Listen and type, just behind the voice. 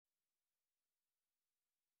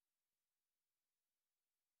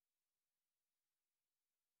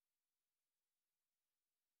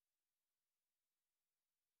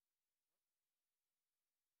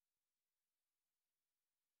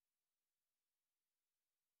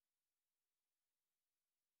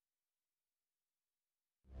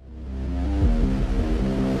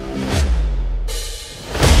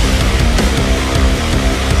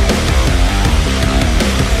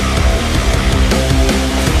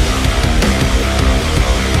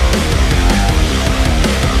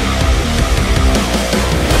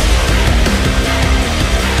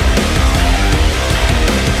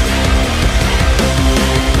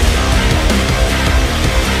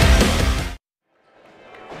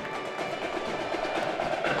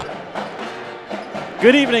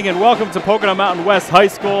Good evening and welcome to Pocono Mountain West High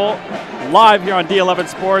School, live here on D11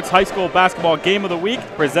 Sports, High School Basketball Game of the Week,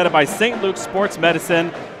 presented by St. Luke's Sports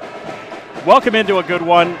Medicine. Welcome into a good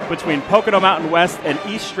one between Pocono Mountain West and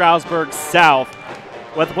East Stroudsburg South.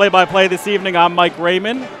 With the play-by-play this evening, I'm Mike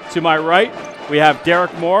Raymond. To my right, we have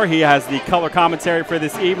Derek Moore. He has the color commentary for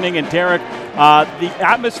this evening. And Derek, the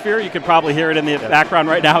atmosphere, you can probably hear it in the background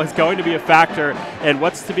right now, is going to be a factor in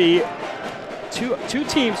what's to be two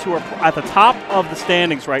teams who are at the top of the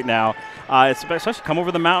standings right now. Especially come over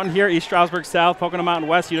the mountain here, East Stroudsburg South, Pocono Mountain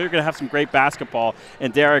West. You know you're going to have some great basketball.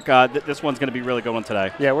 And Derek, this one's going to be a really good one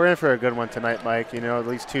today. Yeah, we're in for a good one tonight, Mike. You know,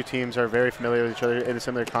 these two teams are very familiar with each other in a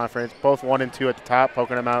similar conference. Both 1 and 2 at the top.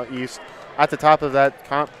 Pocono Mountain East at the top of that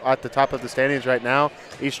at the top of the standings right now.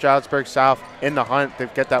 East Stroudsburg South in the hunt. They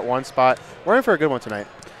get that one spot. We're in for a good one tonight.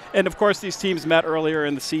 And of course, these teams met earlier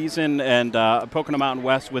in the season, and Pocono Mountain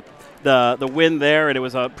West with the win there, and it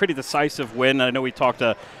was a pretty decisive win. I know we talked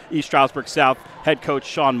to East Stroudsburg South head coach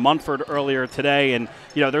Sean Munford earlier today, and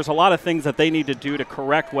you know there's a lot of things that they need to do to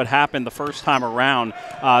correct what happened the first time around.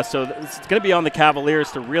 So it's going to be on the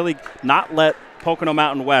Cavaliers to really not let Pocono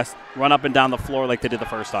Mountain West run up and down the floor like they did the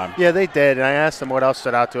first time. Yeah, they did, and I asked him what else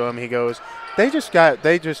stood out to him. He goes,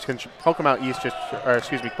 Pocono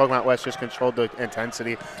Mountain West just controlled the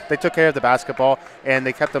intensity. They took care of the basketball, and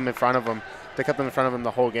they kept them in front of them. They kept them in front of them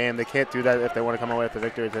the whole game. They can't do that if they want to come away with the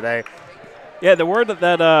victory today. Yeah, the word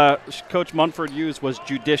that Coach Munford used was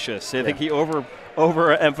judicious. I think he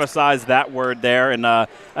overemphasized that word there, and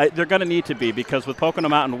they're going to need to be, because with Pocono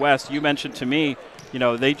Mountain West, you mentioned to me, you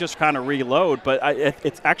know, they just kind of reload, but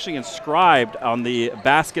it's actually inscribed on the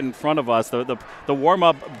basket in front of us, the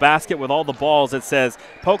warm-up basket with all the balls. It says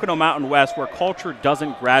Pocono Mountain West, where culture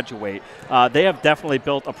doesn't graduate. They have definitely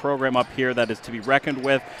built a program up here that is to be reckoned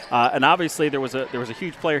with, and obviously there was a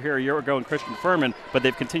huge player here a year ago in Christian Furman, but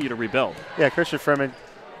they've continued to rebuild. Yeah, Christian Furman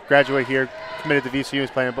graduate here, committed to VCU, is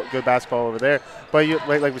playing good basketball over there. But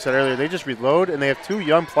like we said earlier, they just reload, and they have two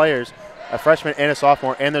young players, a freshman and a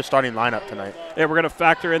sophomore, and their starting lineup tonight. Yeah, we're going to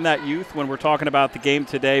factor in that youth when we're talking about the game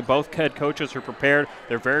today. Both head coaches are prepared.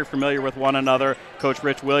 They're very familiar with one another. Coach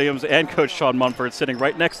Rich Williams and Coach Sean Munford sitting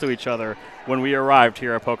right next to each other when we arrived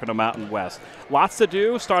here at Pocono Mountain West. Lots to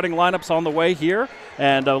do. Starting lineups on the way here,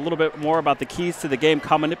 and a little bit more about the keys to the game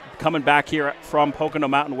coming back here from Pocono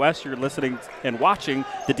Mountain West. You're listening and watching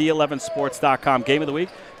the D11Sports.com Game of the Week,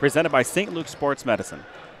 presented by St. Luke's Sports Medicine.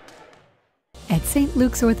 At St.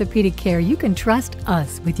 Luke's Orthopedic Care, you can trust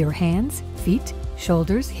us with your hands, feet,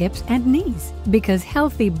 shoulders, hips, and knees. Because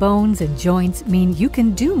healthy bones and joints mean you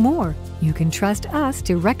can do more. You can trust us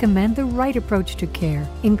to recommend the right approach to care,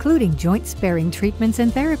 including joint-sparing treatments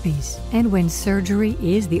and therapies. And when surgery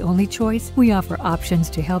is the only choice, we offer options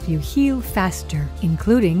to help you heal faster,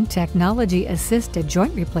 including technology-assisted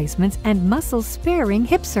joint replacements and muscle-sparing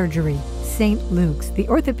hip surgery. St. Luke's, the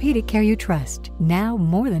orthopedic care you trust, now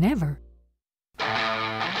more than ever.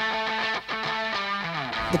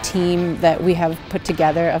 The team that we have put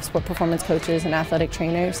together of sport performance coaches and athletic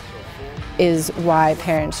trainers is why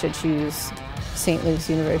parents should choose St. Luke's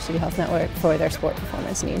University Health Network for their sport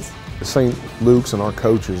performance needs. St. Luke's and our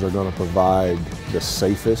coaches are going to provide the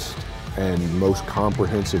safest and most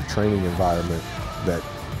comprehensive training environment that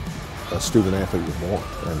a student athlete would want,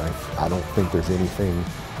 and I don't think there's anything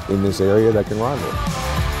in this area that can rival it.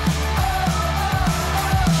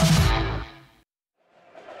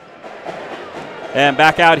 And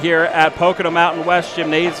back out here at Pocono Mountain West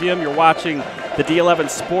Gymnasium, you're watching the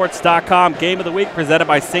D11Sports.com Game of the Week, presented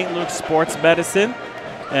by St. Luke's Sports Medicine.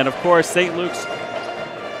 And of course, St. Luke's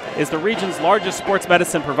is the region's largest sports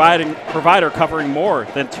medicine provider, covering more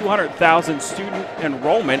than 200,000 student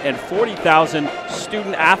enrollment and 40,000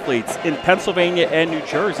 student athletes in Pennsylvania and New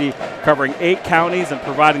Jersey, covering 8 counties and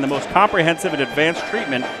providing the most comprehensive and advanced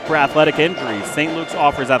treatment for athletic injuries. St. Luke's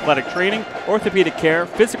offers athletic training, orthopedic care,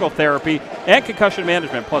 physical therapy, and concussion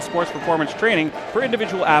management, plus sports performance training for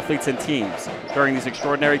individual athletes and teams. During these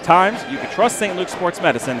extraordinary times, you can trust St. Luke's Sports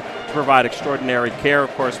Medicine to provide extraordinary care.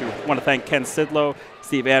 Of course, we want to thank Ken Sidlow,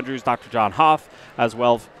 Steve Andrews, Dr. John Hoff, as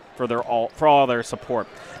well for all their support.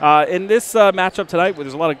 In this matchup tonight,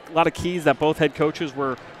 there's a lot of keys that both head coaches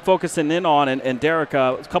were focusing in on. And Derek,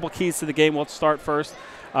 a couple keys to the game. We'll start first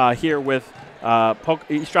here with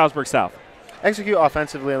East Stroudsburg South. Execute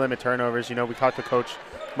offensively and limit turnovers. You know, we talked to Coach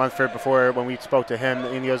Munford before when we spoke to him,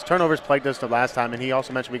 and he goes, turnovers plagued us the last time, and he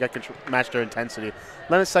also mentioned we got match their intensity.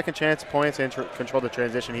 Limit second chance points and control the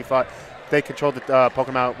transition. He thought they controlled the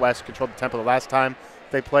Pocono Mountain West, controlled the tempo the last time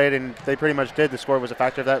they played, and they pretty much did. The score was a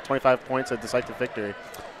factor of that, 25 points, a decisive victory.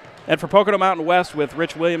 And for Pocono Mountain West, with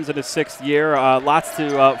Rich Williams in his 6th year, lots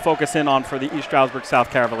to focus in on for the East Stroudsburg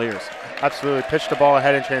South Cavaliers. Absolutely. Pitch the ball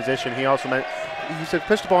ahead in transition. He said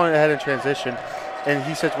pitch the ball ahead in transition. And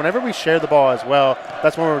he says whenever we share the ball as well,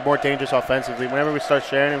 that's when we're more dangerous offensively. Whenever we start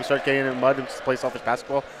sharing and we start getting in mud and play selfish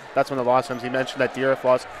basketball, that's when the loss comes. He mentioned that DRF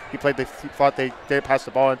loss. He thought they didn't pass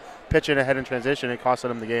the ball and pitch it ahead in transition. It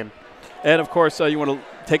costed him the game. And, of course, you want to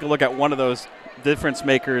take a look at one of those difference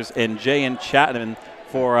makers in Jayan Chapman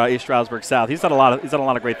for East Stroudsburg South. He's done a lot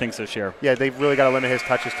of great things this year. Yeah, they've really got to limit his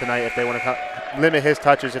touches tonight if they want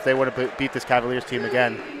to beat this Cavaliers team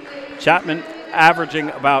again. Chapman averaging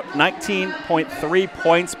about 19.3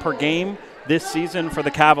 points per game this season for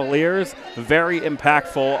the Cavaliers. Very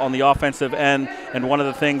impactful on the offensive end, and one of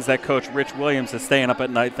the things that Coach Rich Williams is staying up at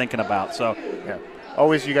night thinking about. So, yeah,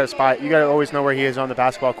 always you got to spy. You got to always know where he is on the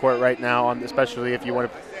basketball court right now, especially if you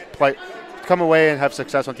want to come away and have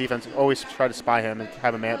success on defense. Always try to spy him and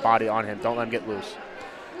have a man body on him. Don't let him get loose.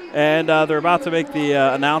 And they're about to make the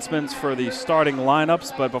announcements for the starting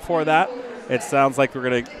lineups, but before that, it sounds like we're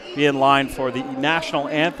going to be in line for the national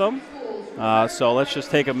anthem. So let's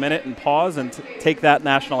just take a minute and pause and take that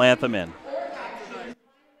national anthem in.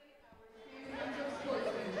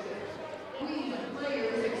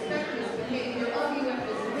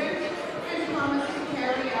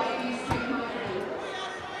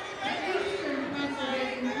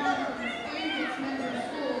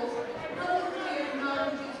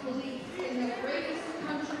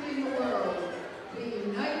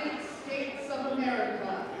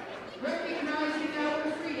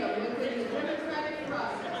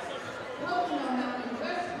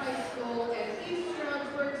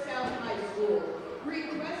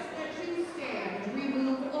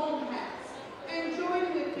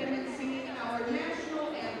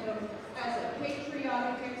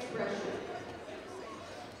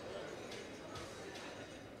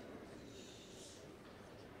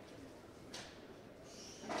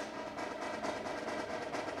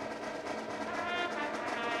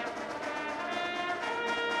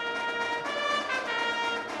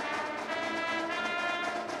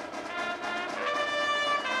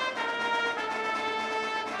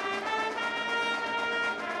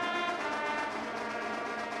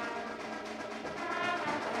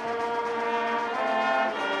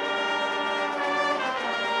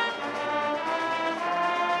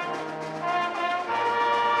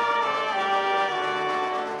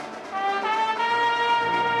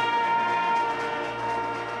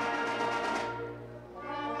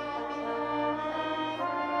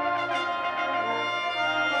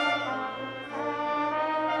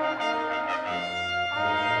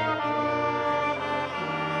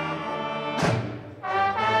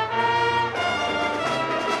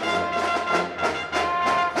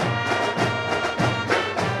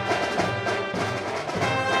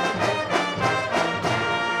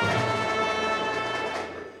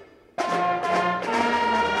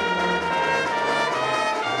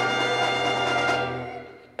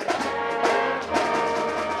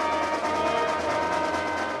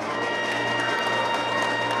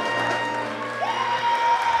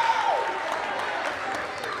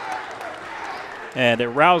 And a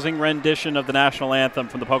rousing rendition of the national anthem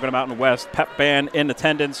from the Pocono Mountain West. Pep band in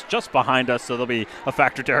attendance just behind us, so they'll be a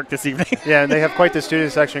factor, Derek, this evening. Yeah, and they have quite the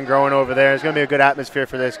student section growing over there. It's going to be a good atmosphere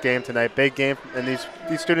for this game tonight. Big game, and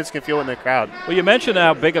these students can feel it in the crowd. Well, you mentioned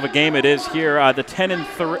how big of a game it is here. The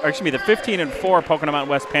 15-4 Pocono Mountain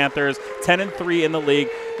West Panthers, 10-3 in the league,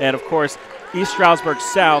 and of course East Stroudsburg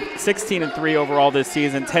South, 16-3 overall this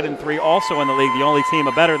season, 10-3 also in the league. The only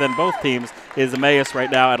team better than both teams is Emmaus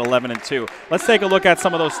right now at 11-2. Let's take a look at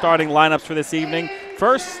some of those starting lineups for this evening.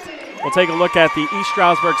 First, we'll take a look at the East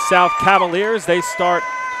Stroudsburg South Cavaliers. They start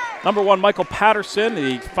number 1, Michael Patterson,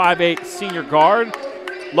 the 5'8 senior guard.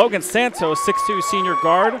 Logan Santos, 6'2 senior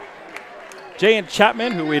guard. Jayan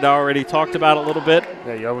Chapman, who we'd already talked about a little bit.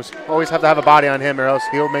 Yeah, you always have to have a body on him, or else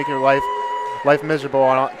he'll make your life miserable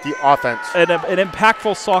on the offense. And an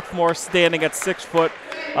impactful sophomore standing at 6 foot.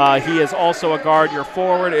 He is also a guard. Your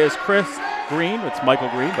forward is Chris Green. It's Michael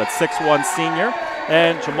Green, but 6'1 senior.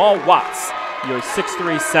 And Jamal Watts, your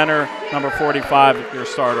 6'3 center, number 45, your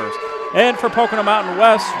starters. And for Pocono Mountain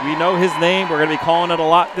West, we know his name. We're going to be calling it a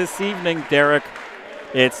lot this evening, Derek.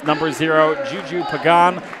 It's number 0, Juju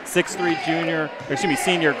Pagan, 6'3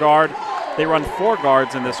 senior guard. They run 4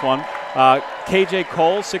 guards in this one. KJ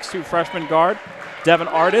Cole, 6'2 freshman guard. Devin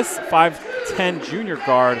Artis, 5'10 junior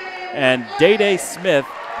guard. And Day Smith,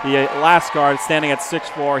 the last guard, standing at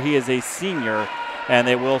 6'4. He is a senior. And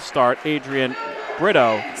they will start Adrian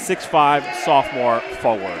Brito, 6'5 sophomore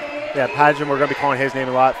forward. Yeah, Padgett, we're going to be calling his name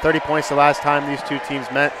a lot. 30 points the last time these two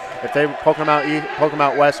teams met. If Pocono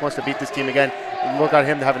Mountain West wants to beat this team again, look at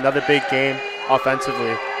him to have another big game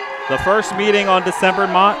offensively. The first meeting on December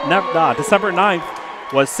 9th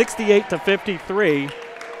was 68-53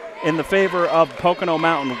 in the favor of Pocono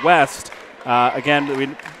Mountain West. Again,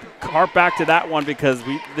 we harp back to that one because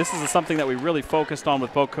this is something that we really focused on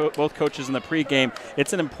with both coaches in the pregame.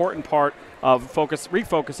 It's an important part of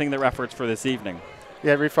refocusing their efforts for this evening.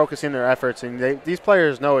 Yeah, refocusing their efforts, and these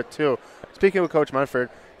players know it too. Speaking with Coach Munford,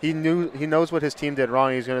 he knows what his team did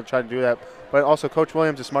wrong. He's going to try to do that. But also, Coach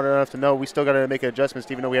Williams is smart enough to know we still got to make adjustments,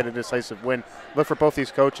 even though we had a decisive win. Look for both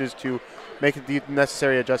these coaches to make the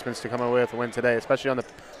necessary adjustments to come away with a win today, especially on the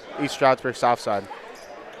East Stroudsburg South side.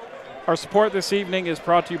 Our support this evening is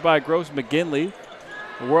brought to you by Gross McGinley.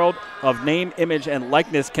 The world of name, image, and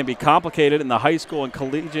likeness can be complicated in the high school and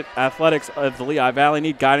collegiate athletics of the Lehigh Valley.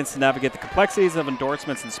 Need guidance to navigate the complexities of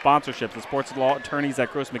endorsements and sponsorships. The sports law attorneys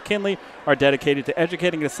at Gross McGinley are dedicated to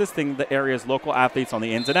educating and assisting the area's local athletes on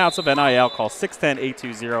the ins and outs of NIL. Call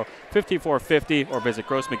 610-820-5450 or visit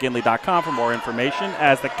grossmcginley.com for more information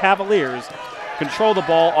as the Cavaliers control the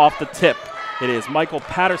ball off the tip. It is Michael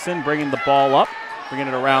Patterson bringing the ball up, bringing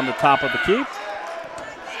it around the top of the key.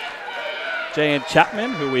 J.N.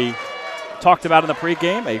 Chapman, who we talked about in the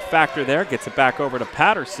pregame, a factor there, gets it back over to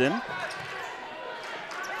Patterson.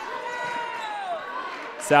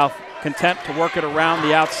 South content to work it around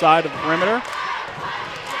the outside of the perimeter.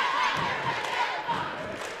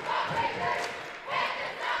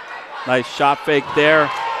 Nice shot fake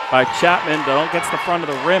there by Chapman. Don't get to the front of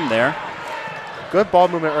the rim there. Good ball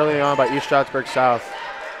movement early on by East Stroudsburg South.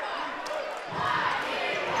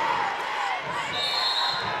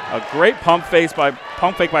 A great pump fake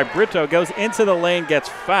by Brito, goes into the lane, gets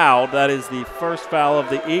fouled. That is the first foul of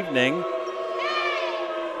the evening.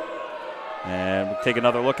 And we'll take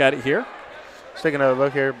another look at it here. Let's take another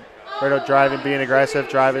look here. Brito driving, being aggressive,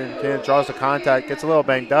 driving, draws the contact, gets a little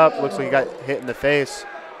banged up. Looks like he got hit in the face.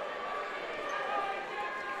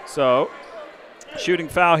 So, shooting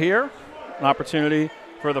foul here. An opportunity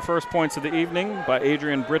for the first points of the evening by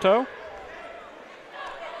Adrian Brito.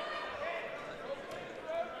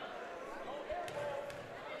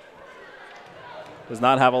 Does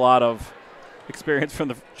not have a lot of experience from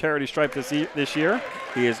the charity stripe this year.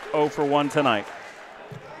 He is 0 for 1 tonight.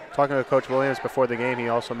 Talking to Coach Williams before the game, he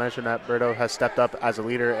also mentioned that Brito has stepped up as a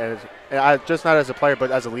leader, and just not as a player, but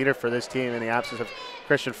as a leader for this team in the absence of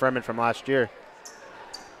Christian Furman from last year.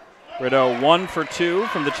 Brito 1 for 2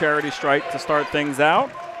 from the charity stripe to start things out,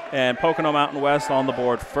 and Pocono Mountain West on the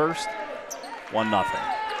board first, 1-0.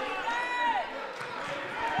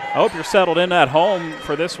 I hope you're settled in at home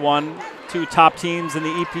for this one. Two top teams in the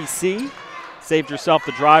EPC. Saved yourself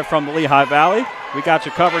the drive from the Lehigh Valley. We got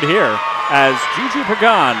you covered here as Juju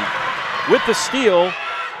Pagan with the steal.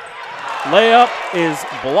 Layup is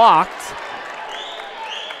blocked.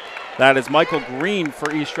 That is Michael Green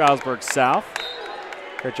for East Stroudsburg South.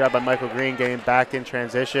 Great job by Michael Green getting back in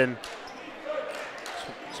transition,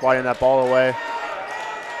 swatting that ball away.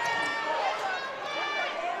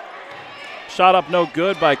 Shot up no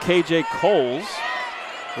good by KJ Coles.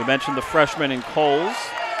 We mentioned the freshman in Coles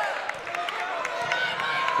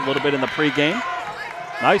a little bit in the pregame.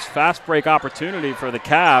 Nice fast break opportunity for the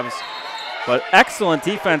Cavs, but excellent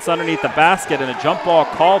defense underneath the basket and a jump ball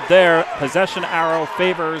called there. Possession arrow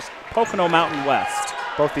favors Pocono Mountain West.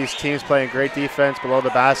 Both these teams playing great defense below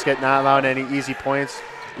the basket, not allowing any easy points,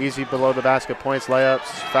 easy below the basket points, layups,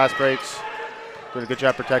 fast breaks. Doing a good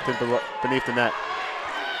job protecting beneath the net.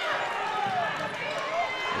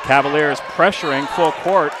 Cavaliers pressuring full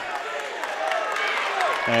court,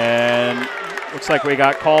 and looks like we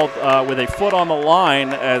got called with a foot on the line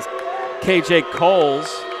as KJ Coles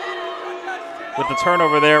with the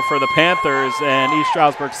turnover there for the Panthers, and East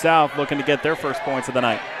Stroudsburg South looking to get their first points of the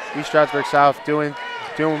night. East Stroudsburg South doing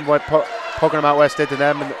what Pocono Mountain West did to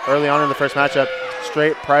them early on in the first matchup,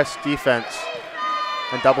 straight press defense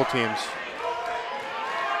and double teams.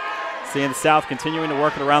 Seeing the South continuing to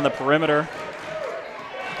work it around the perimeter.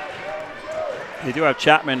 They do have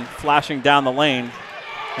Chapman flashing down the lane,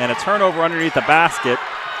 and a turnover underneath the basket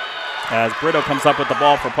as Brito comes up with the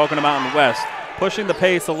ball for Pocono Mountain West. Pushing the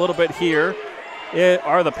pace a little bit here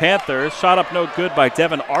are the Panthers. Shot up no good by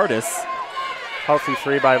Devin Artis. Healthy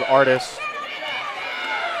free by Artis.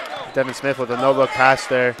 Devin Smith with a no-look pass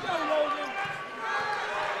there.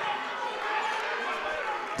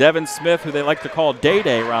 Devin Smith, who they like to call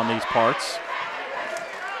Day-Day around these parts.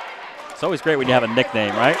 It's always great when you have a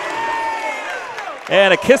nickname, right?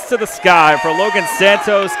 And a kiss to the sky for Logan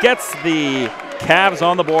Santos. Gets the Cavs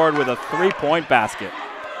on the board with a three-point basket.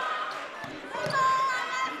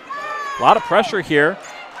 A lot of pressure here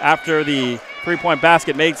after the Three-point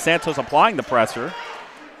basket made. Santos applying the pressure.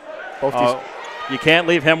 Both these. You can't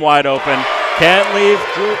leave him wide open. Can't leave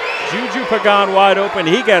Juju Pagan wide open.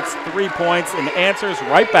 He gets 3 points and answers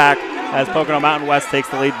right back as Pocono Mountain West takes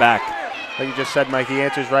the lead back. Like you just said, Mike, he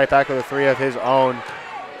answers right back with a 3 of his own.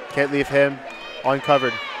 Can't leave him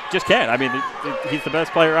uncovered. Just can't. I mean, he's the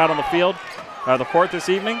best player out on the field, the court this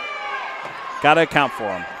evening. Got to account for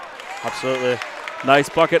him. Absolutely. Nice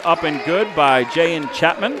bucket up and good by Jayen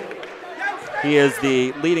Chapman. He is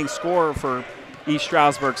the leading scorer for East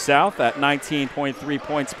Stroudsburg South at 19.3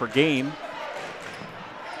 points per game.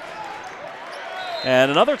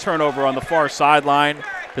 And another turnover on the far sideline.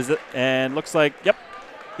 And looks like, yep,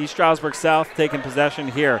 East Stroudsburg South taking possession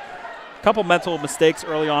here. A couple mental mistakes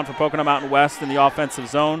early on for Pocono Mountain West in the offensive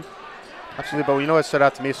zone. Absolutely, but you know what stood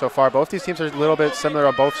out to me so far? Both these teams are a little bit similar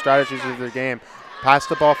on both strategies of their game. Pass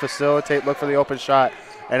the ball, facilitate, look for the open shot,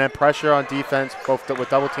 and then pressure on defense, both with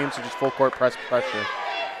double teams or just full court pressure.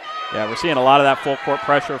 Yeah, we're seeing a lot of that full court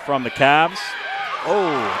pressure from the Cavs.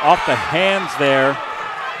 Oh, off the hands there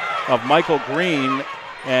of Michael Green,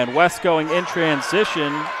 and West going in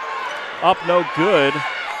transition. Up no good.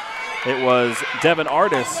 It was Devin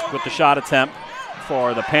Artis with the shot attempt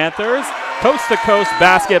for the Panthers. Coast-to-coast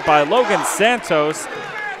basket by Logan Santos.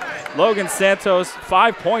 Logan Santos,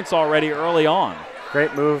 5 points already early on.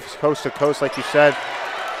 Great moves, coast-to-coast, like you said.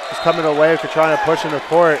 Just coming away after trying to push in the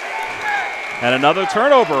court. And another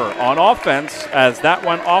turnover on offense as that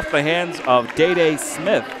went off the hands of Day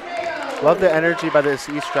Smith. Love the energy by this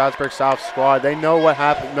East Stroudsburg South squad. They know what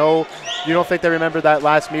happened. No, you don't think they remember that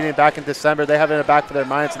last meeting back in December. They have it in the back of their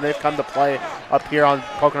minds, and they've come to play up here on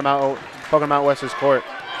Pocono Mountain West's court.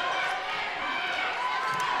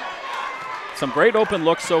 Some great open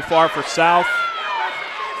looks so far for South,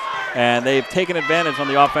 and they've taken advantage on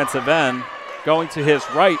the offensive end. Going to his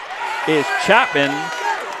right is Chapman.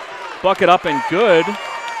 Bucket up and good.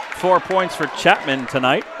 4 points for Chapman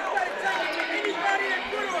tonight.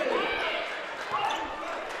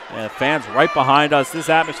 And fans right behind us. This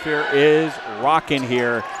atmosphere is rocking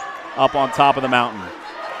here up on top of the mountain.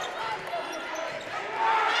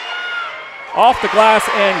 Off the glass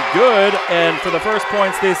and good. And for the first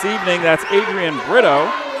points this evening, that's Adrian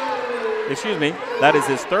Brito. Excuse me, that is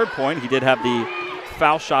his 3rd point. He did have the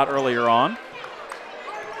foul shot earlier on.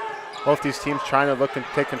 Both these teams trying to look and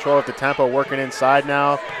take control of the tempo, working inside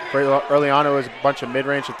now. Early on, it was a bunch of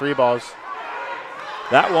mid-range and 3 balls.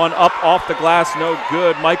 That one up off the glass, no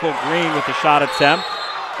good. Michael Green with the shot attempt.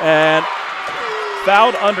 And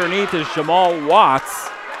fouled underneath is Jamal Watts.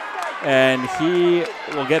 And he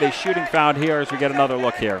will get a shooting foul here as we get another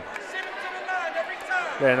look here.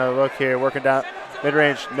 Get another look here, working down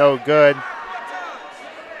mid-range, no good.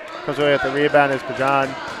 Comes away with the rebound is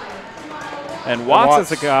Pajan. And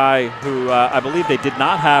Watts is a guy who I believe they did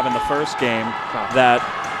not have in the first game that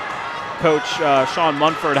Coach Sean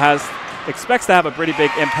Munford expects to have a pretty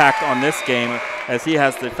big impact on this game as he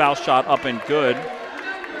has the foul shot up and good.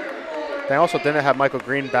 They also didn't have Michael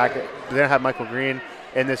Green back. They didn't have Michael Green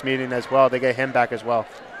in this meeting as well. They get him back as well.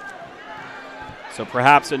 So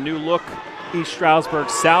perhaps a new look East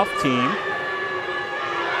Stroudsburg South team.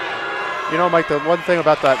 You know, Mike, the one thing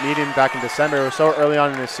about that meeting back in December, it was so early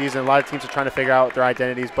on in the season, a lot of teams are trying to figure out their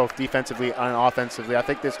identities both defensively and offensively. I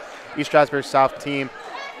think this East Stroudsburg South team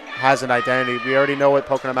has an identity. We already know what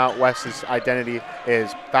Pocono Mountain West's identity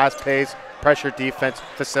is. Fast-paced, pressure defense,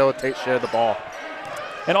 facilitate, share the ball.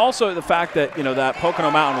 And also the fact that, you know, that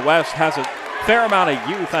Pocono Mountain West has a fair amount of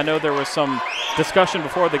youth. I know there was some discussion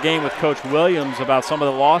before the game with Coach Williams about some of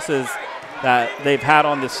the losses that they've had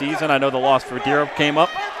on the season. I know the loss for Deer came up.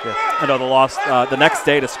 Yeah. I know the loss the next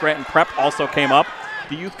day to Scranton Prep also came up.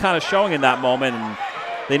 The youth kind of showing in that moment, and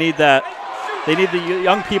they need that. They need the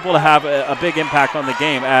young people to have a big impact on the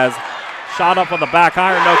game. As shot up on the back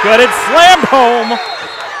iron, no good. It's slammed home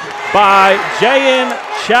by Jayen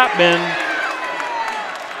Chapman.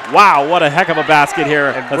 Wow, what a heck of a basket here.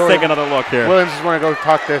 And let's take another look here. Williams just want to go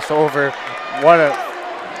talk this over. What a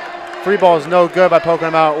 3 balls, no good by Pocono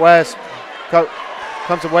Mountain West.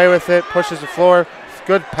 Comes away with it, pushes the floor.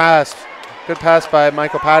 Good pass. Good pass by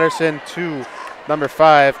Michael Patterson to number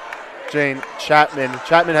 5, Jayen Chapman.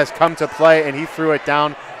 Chapman has come to play, and he threw it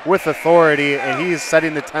down with authority, and he's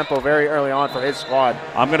setting the tempo very early on for his squad.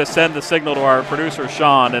 I'm going to send the signal to our producer,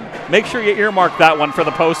 Sean, and make sure you earmark that one for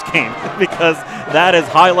the post game because that is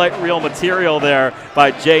highlight reel material there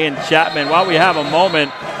by Jayen Chapman. While we have a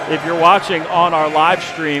moment, if you're watching on our live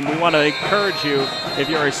stream, we want to encourage you, if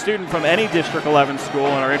you're a student from any District 11 school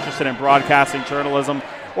and are interested in broadcasting, journalism,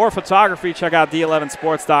 or photography, check out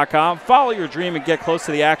D11sports.com. Follow your dream and get close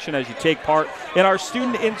to the action as you take part in our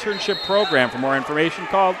student internship program. For more information,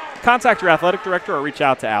 call contact your athletic director or reach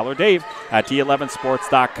out to Al or Dave at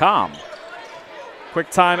d11sports.com. Quick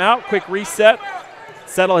timeout, quick reset.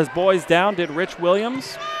 Settle his boys down, did Rich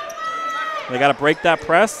Williams. They got to break that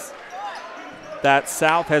press that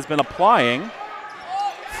South has been applying.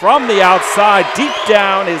 From the outside, deep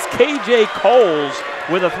down is KJ Coles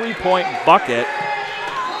with a three-point bucket.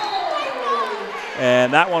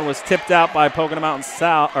 And that one was tipped out by Pocono Mountain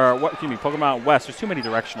South, or what? Excuse me, Pocono Mountain West. There's too many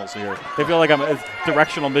directionals here. They feel like I'm at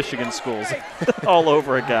directional Michigan schools all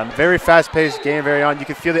over again. Very fast-paced game, very on. You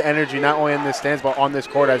can feel the energy not only in the stands but on this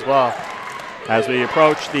court as well. As we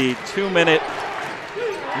approach the 2-minute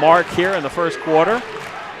mark here in the first quarter,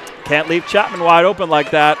 can't leave Chapman wide open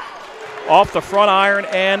like that. Off the front iron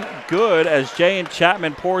and good as Jayan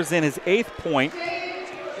Chapman pours in his 8th point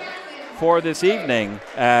for this evening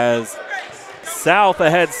as South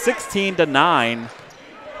ahead 16-9.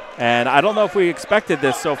 And I don't know if we expected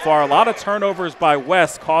this so far. A lot of turnovers by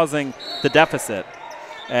West causing the deficit.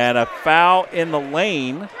 And a foul in the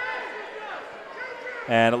lane.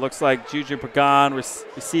 And it looks like Juju Pagan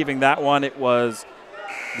receiving that one. It was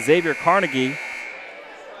Xavier Carnegie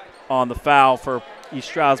on the foul for East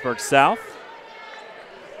Stroudsburg South.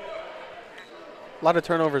 A lot of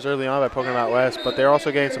turnovers early on by Pocono Mountain West, but they're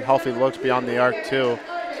also getting some healthy looks beyond the arc too.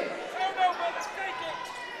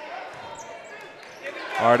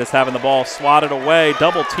 Artis having the ball swatted away,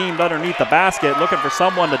 double teamed underneath the basket, looking for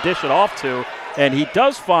someone to dish it off to, and he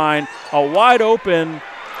does find a wide open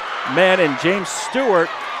man in James Stewart,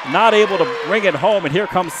 not able to bring it home, and here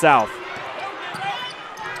comes South.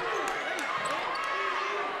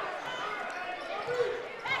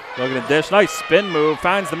 Looking to dish, nice spin move,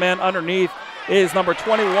 finds the man underneath, is number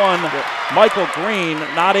 21, Michael Green,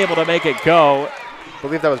 not able to make it go. I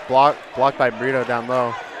believe that was blocked by Brito down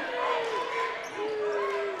low.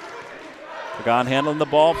 Pagan handling the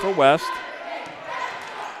ball for West.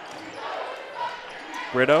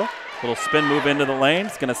 Brito, little spin move into the lane,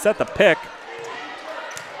 it's gonna set the pick.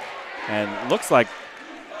 And looks like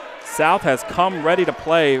South has come ready to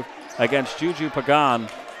play against Juju Pagan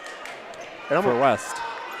for West.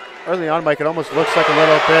 Early on, Mike, it almost looks like a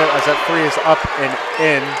little bit as that three is up and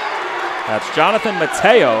in. That's Jonathan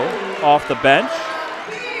Mateo off the bench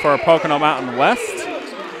for Pocono Mountain West.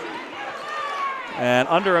 And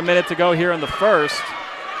under a minute to go here in the first.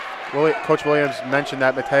 Coach Williams mentioned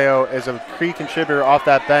that Mateo is a key contributor off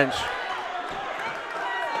that bench.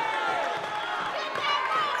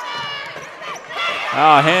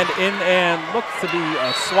 Hand in and looks to be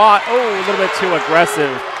a swat. Oh, a little bit too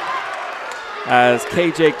aggressive. As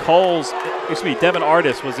KJ Coles, Devin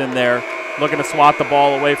Artis was in there looking to swat the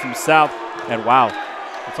ball away from South. And wow,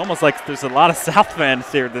 it's almost like there's a lot of South fans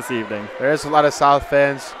here this evening. There is a lot of South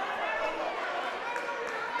fans.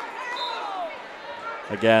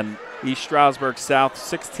 Again, East Stroudsburg South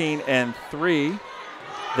 16-3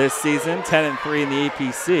 this season, 10-3 in the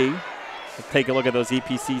EPC. Let's take a look at those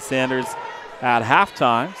EPC standards at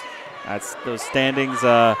halftime. That's those standings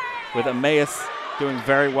with Emmaus doing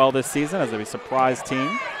very well this season as a surprise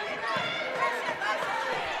team,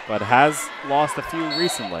 but has lost a few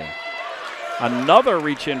recently. Another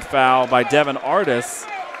reach-in foul by Devin Artis.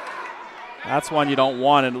 That's one you don't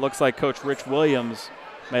want, and it looks like Coach Rich Williams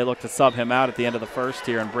may look to sub him out at the end of the first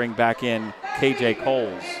here and bring back in KJ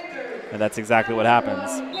Coles, and that's exactly what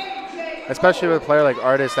happens. Especially with a player like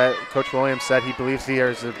Artis that Coach Williams said he believes he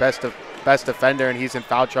is the best defender, and he's in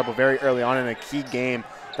foul trouble very early on in a key game.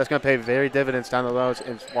 That's going to pay very dividends down the lows,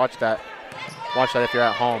 and watch that if you're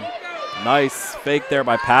at home. Nice fake there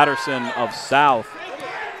by Patterson of South.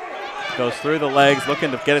 Goes through the legs, looking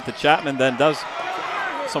to get it to Chapman, then does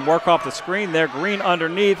some work off the screen there. Green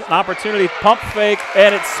underneath, an opportunity, pump fake,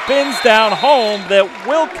 and it spins down home. That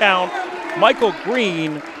will count. Michael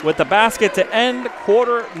Green with the basket to end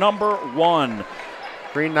quarter number 1.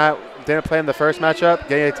 Green didn't play in the first matchup,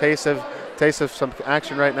 getting a taste of some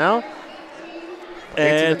action right now.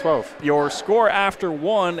 18-12. Your score after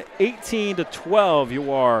 18-12.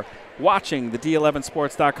 You are watching the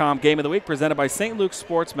D11sports.com Game of the Week presented by St. Luke's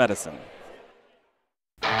Sports Medicine.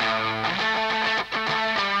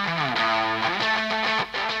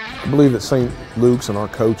 I believe that St. Luke's and our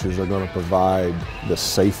coaches are going to provide the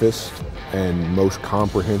safest and most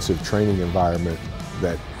comprehensive training environment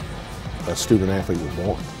that a student athlete would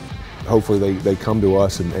want. Hopefully they come to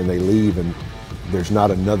us and they leave and there's not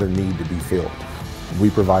another need to be filled. We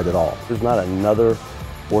provide it all. There's not another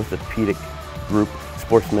orthopedic group,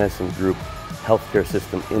 sports medicine group, healthcare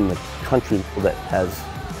system in the country that has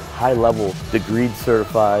high-level, degreed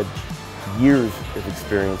certified, years of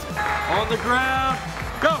experience. On the ground,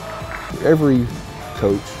 go! Every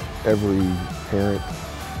coach, every parent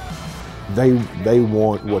they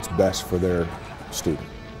want what's best for their student.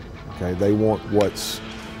 Okay, they want what's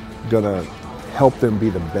gonna help them be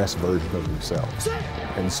the best version of themselves.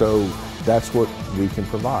 And so that's what we can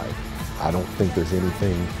provide. I don't think there's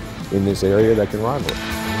anything in this area that can rival it.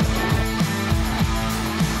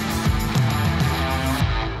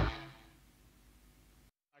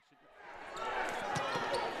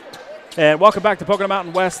 And welcome back to Pocono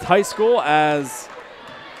Mountain West High School as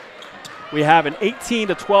we have an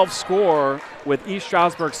 18-12 score with East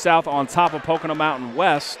Stroudsburg South on top of Pocono Mountain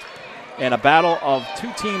West and a battle of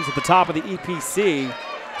two teams at the top of the EPC.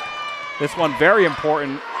 This one very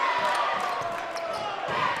important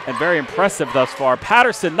and very impressive thus far.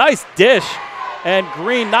 Patterson, nice dish, and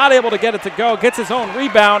Green not able to get it to go, gets his own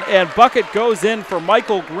rebound, and bucket goes in for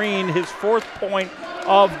Michael Green, his 4th point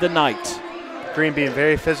of the night. Green being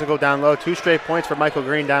very physical down low. 2 straight points for Michael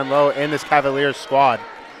Green down low in this Cavaliers squad.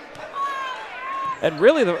 And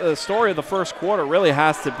really the story of the first quarter really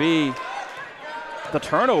has to be the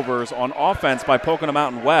turnovers on offense by Pocono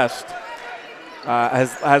Mountain West.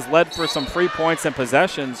 Has led for some free points and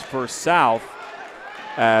possessions for South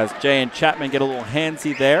as Jay and Chapman get a little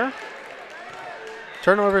handsy there.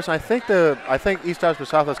 Turnovers, I think East Stroudsburg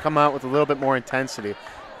South has come out with a little bit more intensity.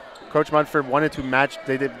 Coach Munford wanted to match,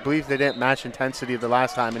 believes they didn't match intensity the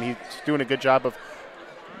last time, and he's doing a good job of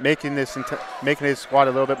making his squad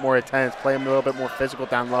a little bit more intense, playing a little bit more physical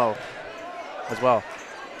down low as well.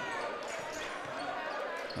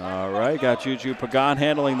 All right, got Juju Pagan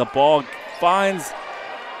handling the ball, finds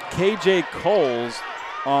KJ Coles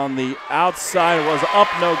on the outside. It was up,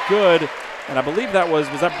 no good, and I believe that was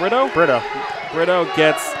that Brito? Brito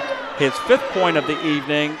gets his 5th point of the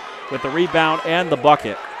evening with the rebound and the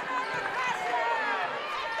bucket.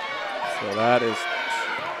 So that is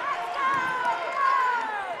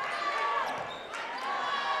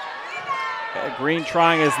Green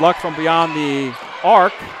trying his luck from beyond the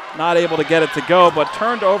arc, not able to get it to go, but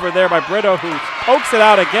turned over there by Brito, who pokes it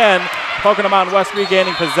out again. Pocono Mountain West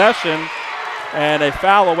regaining possession, and a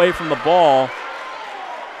foul away from the ball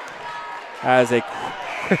as a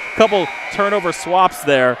couple turnover swaps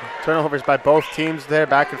there. Turnovers by both teams there,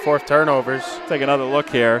 back and forth turnovers. Take another look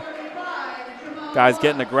here. Guys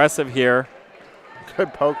getting aggressive here.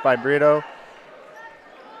 Good poke by Brito.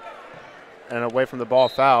 And away from the ball,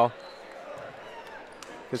 foul.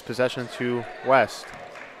 His possession to West.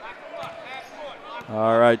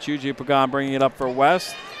 All right, Juju Pagan bringing it up for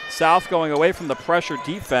West. South going away from the pressure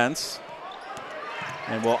defense.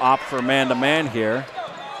 And will opt for man-to-man here.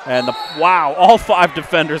 And wow, all 5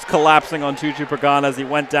 defenders collapsing on Juju Pagan as he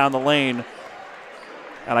went down the lane.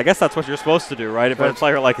 And I guess that's what you're supposed to do, right, if you're a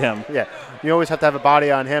player like him. Yeah, you always have to have a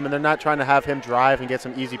body on him, and they're not trying to have him drive and get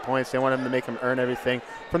some easy points. They want him to make him earn everything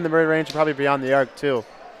from the mid-range and probably beyond the arc, too.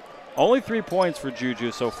 Only 3 points for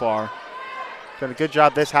Juju so far. Done a good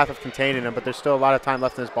job this half of containing him, but there's still a lot of time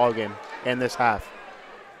left in this ball game and this half.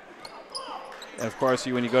 And of course,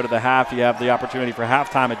 when you go to the half, you have the opportunity for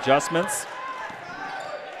halftime adjustments.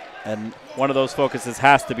 And one of those focuses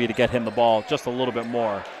has to be to get him the ball just a little bit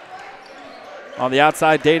more. On the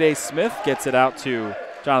outside, Day Smith gets it out to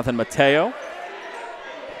Jonathan Mateo.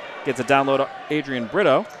 Gets it down low to Adrian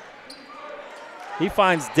Brito. He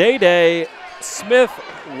finds Day Smith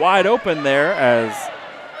wide open there as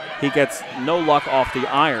he gets no luck off the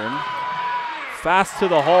iron. Fast to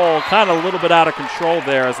the hole, kind of a little bit out of control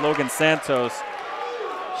there as Logan Santos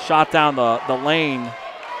shot down the lane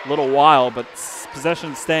a little while, but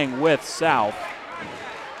possession staying with South.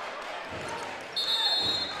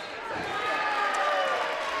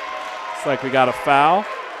 Looks like we got a foul.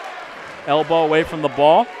 Elbow away from the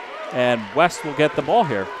ball, and West will get the ball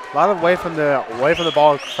here. A lot of away from the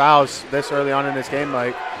ball fouls this early on in this game,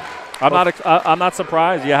 Mike. I'm not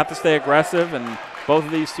surprised. You have to stay aggressive, and both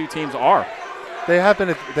of these two teams are. They have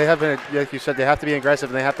been, like you said, they have to be aggressive,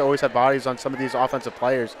 and they have to always have bodies on some of these offensive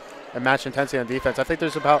players and match intensity on defense. I think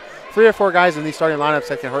there's about 3 or 4 guys in these starting lineups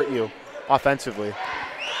that can hurt you offensively.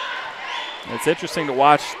 It's interesting to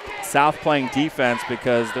watch South playing defense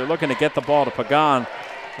because they're looking to get the ball to Pagan,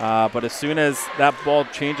 but as soon as that ball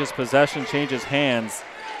changes possession, changes hands,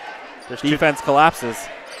 defense collapses.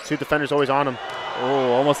 2 defenders always on them.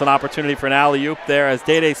 Oh, almost an opportunity for an alley-oop there as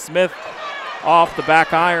Day Smith off the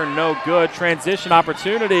back iron, no good. Transition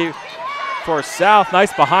opportunity for South.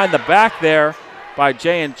 Nice behind the back there by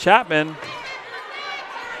Jay and Chapman.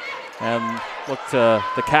 And look to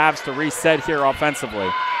the Cavs to reset here offensively.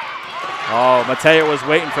 Oh, Mateo was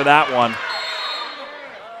waiting for that one.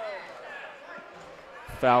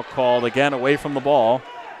 Foul called again away from the ball.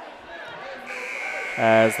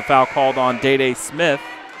 As the foul called on Day Smith.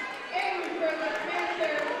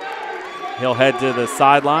 He'll head to the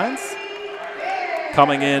sidelines.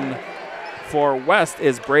 Coming in for West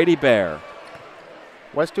is Brady Bear.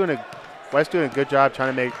 West doing a good job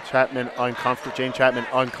trying to make Jane Chapman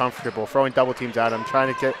uncomfortable, throwing double teams at him,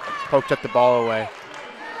 trying to get poked at the ball away.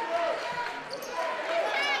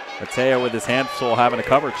 Mateo with his hand full having to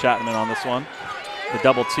cover Chapman on this one. The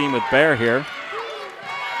double team with Bear here.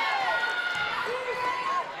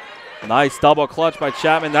 Nice double clutch by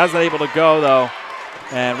Chapman. That's not able to go though.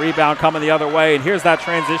 And rebound coming the other way. And here's that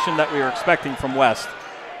transition that we were expecting from West.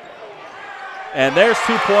 And there's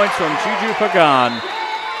 2 points from Juju Pagan.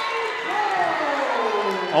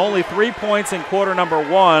 Only 3 points in quarter number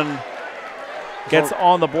 1. Gets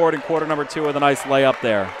on the board in quarter number 2 with a nice layup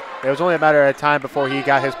there. It was only a matter of time before he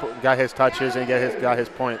got his touches and got his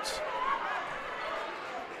points.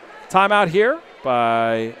 Timeout here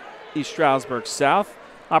by East Stroudsburg South.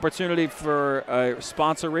 Opportunity for a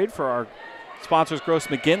sponsor read for our sponsors, Gross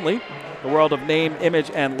McGinley. The world of name,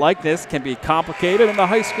 image, and likeness can be complicated, and the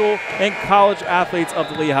high school and college athletes of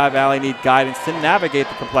the Lehigh Valley need guidance to navigate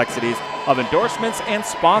the complexities of endorsements and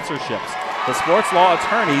sponsorships. The sports law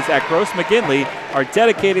attorneys at Gross McGinley are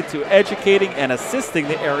dedicated to educating and assisting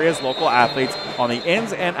the area's local athletes on the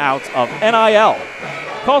ins and outs of NIL.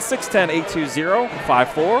 Call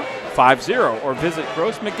 610-820-5450 or visit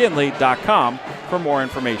grossmcginley.com for more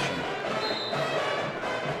information.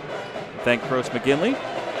 Thank Gross McGinley,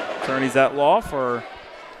 attorneys at law, for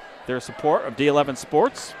their support of D11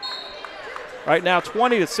 Sports. Right now,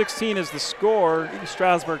 20-16 is the score. East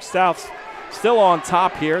Stroudsburg South still on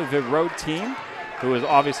top here, the road team, who is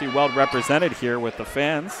obviously well represented here with the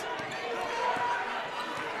fans.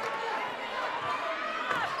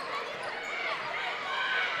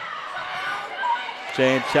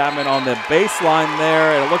 Jane Chapman on the baseline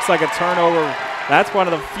there. It looks like a turnover. That's one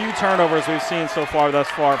of the few turnovers we've seen so far thus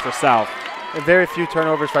far for South. And very few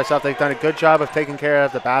turnovers for South. They've done a good job of taking care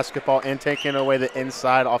of the basketball and taking away the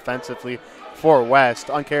inside offensively for West,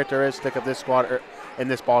 uncharacteristic of this squad in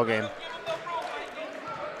this ball game.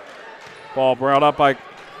 Ball brought up by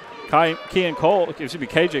KJ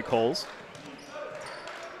Coles.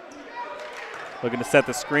 Looking to set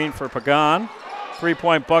the screen for Pagan.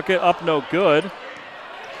 3-point bucket, up no good.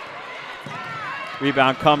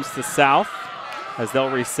 Rebound comes to South as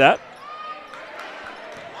they'll reset.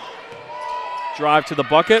 Drive to the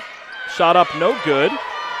bucket, shot up no good.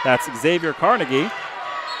 That's Xavier Carnegie.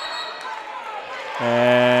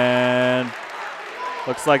 And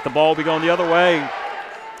looks like the ball will be going the other way,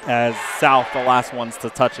 as South, the last ones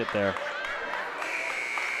to touch it there.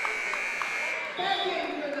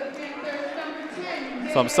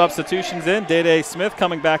 Some substitutions in. Day Smith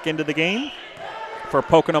coming back into the game for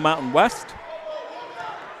Pocono Mountain West.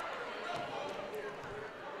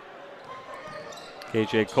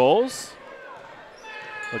 KJ Coles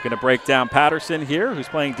looking to break down Patterson here, who's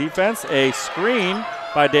playing defense. A screen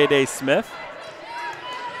by Day Smith.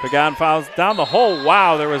 Pagan fouls down the hole.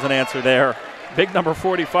 Wow, there was an answer there. Big number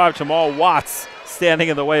 45, Jamal Watts, standing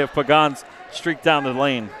in the way of Pagan's streak down the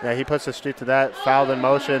lane. Yeah, he puts the streak to that. Fouled in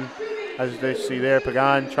motion, as they see there.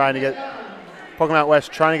 Pagan trying to get Pocono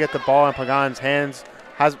West trying to get the ball in Pagan's hands.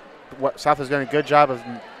 South has done a good job of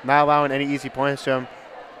not allowing any easy points to him.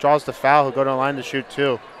 Draws the foul. He'll go to the line to shoot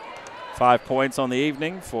 2. 5 points on the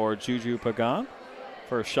evening for Juju Pagan.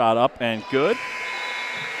 First shot up and good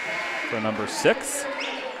for number 6.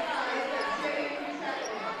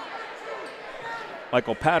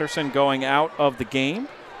 Michael Patterson going out of the game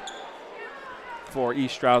for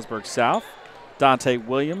East Stroudsburg South. Dante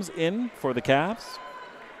Williams in for the Cavs.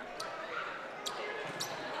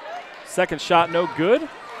 Second shot no good,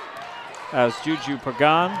 as Juju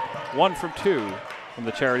Pagan 1 for 2 from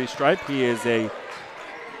the charity stripe. He is a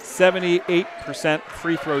 78%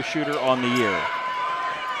 free throw shooter on the year.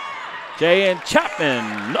 J.N.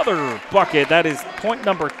 Chapman, another bucket. That is point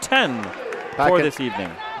number 10 for this evening.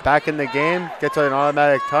 Back in the game, gets an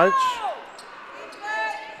automatic touch.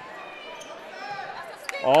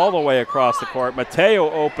 All the way across the court. Mateo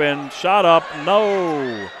open, shot up,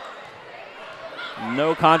 no.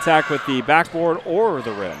 No contact with the backboard or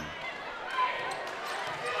the rim.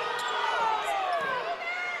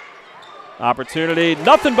 Opportunity,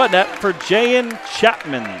 nothing but net for J.N.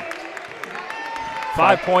 Chapman.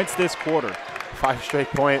 5 points this quarter. 5 straight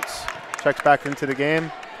points. Checks back into the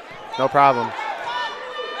game. No problem.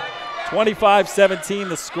 25-17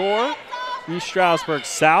 the score. East Stroudsburg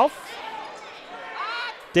South.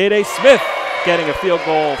 Day Smith getting a field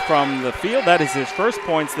goal from the field. That is his first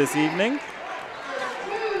points this evening,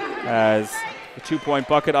 as the 2-point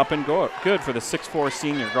bucket up and good for the 6'4"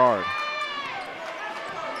 senior guard.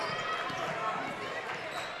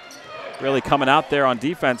 Really coming out there on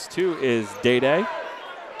defense too is Day.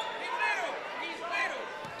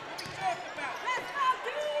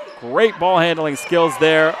 Great ball handling skills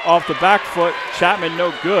there. Off the back foot, Chapman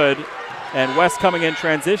no good. And West coming in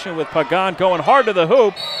transition with Pagan going hard to the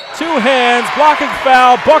hoop. 2 hands, blocking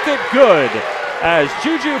foul, bucket good. As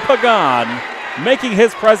Juju Pagan making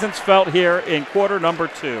his presence felt here in quarter number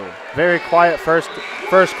 2. Very quiet first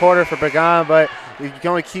quarter for Pagan, but you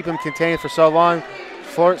can only keep him contained for so long.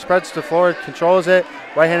 Spreads to the floor, controls it.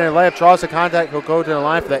 Right-handed layup, draws the contact. He'll go to the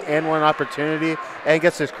line for the and-one opportunity and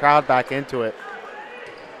gets his crowd back into it.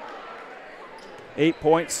 8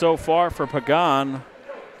 points so far for Pagan.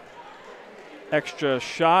 Extra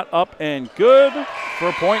shot up and good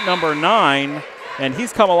for point number 9. And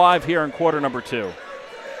he's come alive here in quarter number 2.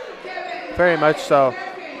 Very much so.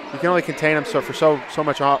 You can only contain him so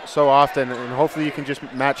often, and hopefully you can just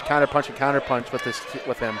match counterpunch and counterpunch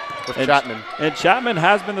with Chapman. And Chapman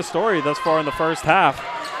has been the story thus far in the first half,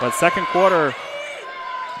 but second quarter,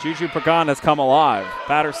 Juju Pagan has come alive.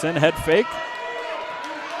 Patterson head fake,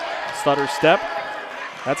 stutter step.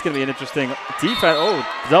 That's going to be an interesting defense. Oh,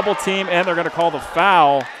 double team, and they're going to call the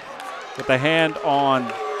foul with the hand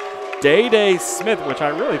on Day Smith, which I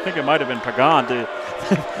really think it might have been Pagan.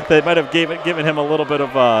 They might have given him a little bit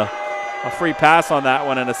of a free pass on that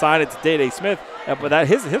one and assigned it to Day Smith. But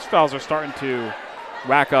his fouls are starting to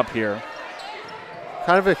rack up here.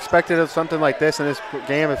 Kind of expected of something like this in this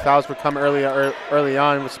game if fouls would come early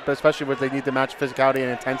on, especially when they need to match physicality and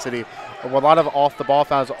intensity. A lot of off-the-ball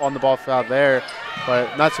fouls, on-the-ball foul there,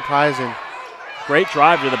 but not surprising. Great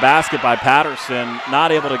drive to the basket by Patterson,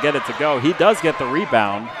 not able to get it to go. He does get the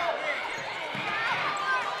rebound.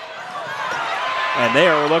 And they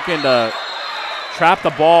are looking to trap the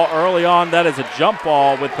ball early on. That is a jump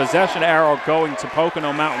ball with possession arrow going to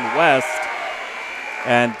Pocono Mountain West.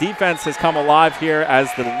 And defense has come alive here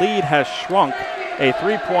as the lead has shrunk. A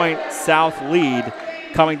 3-point South lead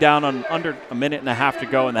coming down on under a minute and a half to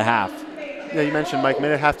go in the half. Yeah, you mentioned, Mike,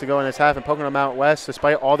 minute and a half to go in this half, and Pocono Mountain West,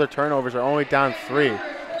 despite all their turnovers, are only down 3.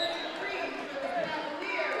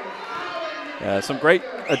 Some great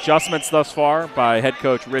adjustments thus far by head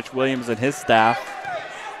coach Rich Williams and his staff.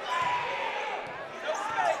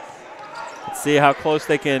 Let's see how close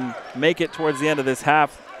they can make it towards the end of this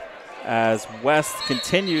half as West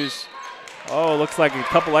continues. Oh, looks like a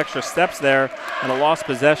couple extra steps there and a lost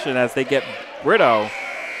possession as they get Brito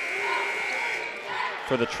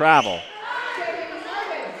for the travel.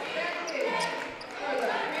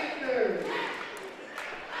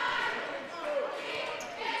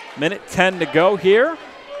 Minute 10 to go here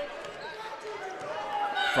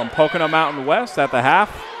from Pocono Mountain West at the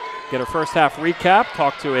half. Get a first half recap,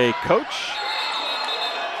 talk to a coach.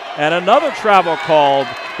 And another travel called,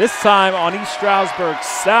 this time on East Stroudsburg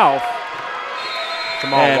South.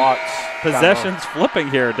 Jamal Watts. Possessions flipping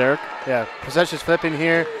here, Derek. Yeah, possessions flipping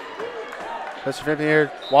here.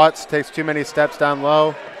 Watts takes too many steps down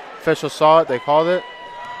low. Officials saw it, they called it.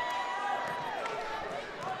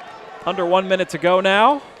 Under 1 minute to go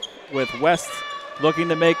now, with West looking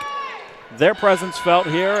to make their presence felt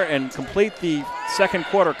here and complete the second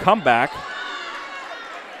quarter comeback.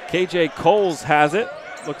 KJ Coles has it,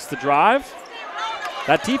 looks to drive.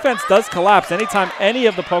 That defense does collapse. Anytime any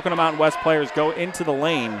of the Pocono Mountain West players go into the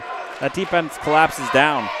lane, that defense collapses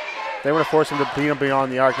down. They want to force him to beat him beyond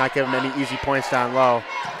the arc, not give him any easy points down low.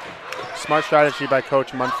 Smart strategy by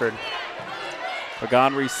Coach Munford.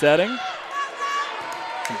 Pagan resetting.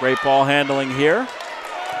 Some great ball handling here.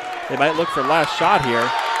 They might look for last shot here.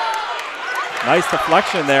 Nice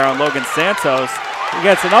deflection there on Logan Santos. He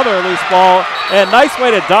gets another loose ball, and nice way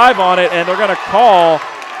to dive on it, and they're going to call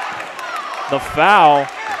the foul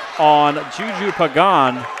on Juju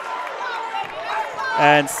Pagan.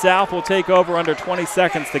 And South will take over under 20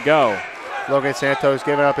 seconds to go. Logan Santos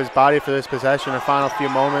giving up his body for this possession, the final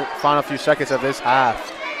few seconds of this half.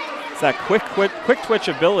 It's that quick twitch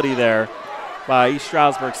ability there by East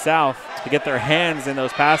Stroudsburg South to get their hands in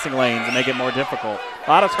those passing lanes and make it more difficult. A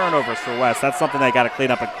lot of turnovers for West. That's something they got to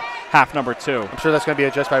clean up at half number 2. I'm sure that's going to be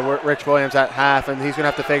adjusted by Rich Williams at half, and he's going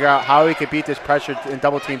to have to figure out how he can beat this pressure and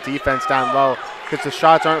double-team defense down low because the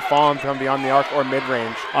shots aren't falling from beyond the arc or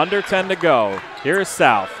mid-range. Under 10 to go. Here is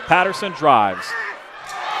South. Patterson drives.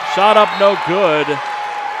 Shot up no good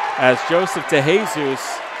as Joseph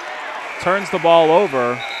DeJesus turns the ball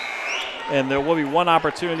over. And there will be one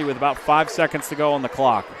opportunity with about 5 seconds to go on the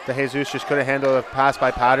clock. DeJesus just couldn't handle a pass by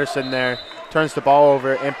Patterson there. Turns the ball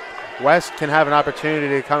over, and West can have an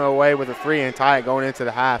opportunity to come away with a 3 and tie it going into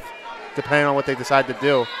the half, depending on what they decide to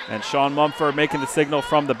do. And Sean Mumford making the signal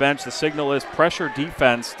from the bench. The signal is pressure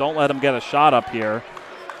defense. Don't let them get a shot up here.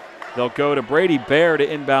 They'll go to Brady Bear to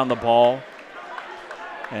inbound the ball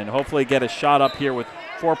and hopefully get a shot up here with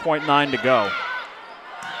 4.9 to go.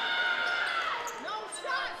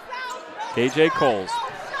 KJ Coles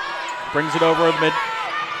brings it over the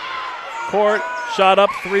mid-court. Shot up,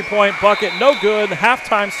 three-point bucket, no good.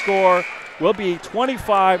 Halftime score will be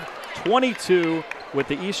 25-22 with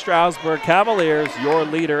the East Stroudsburg Cavaliers, your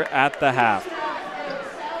leader at the half.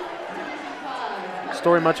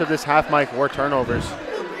 Story much of this half, Mike, were turnovers.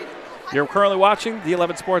 You're currently watching the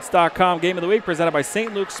D11Sports.com Game of the Week presented by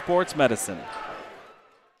St. Luke's Sports Medicine.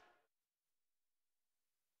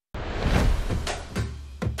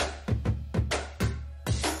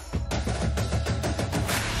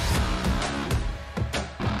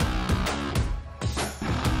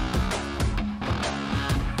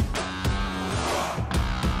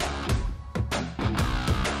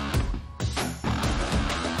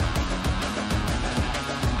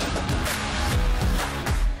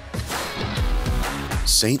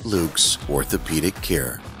 St. Luke's Orthopedic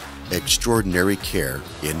Care. Extraordinary care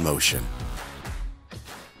in motion.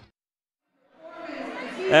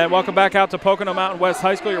 And welcome back out to Pocono Mountain West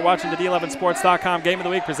High School. You're watching the D11Sports.com Game of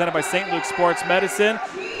the Week presented by St. Luke's Sports Medicine.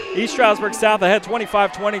 East Stroudsburg South ahead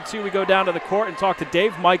 25-22. We go down to the court and talk to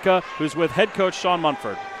Dave Micah, who's with head coach Sean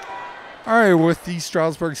Munford. All right, with East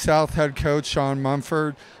Stroudsburg South head coach Sean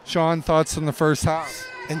Munford. Sean, thoughts on the first half?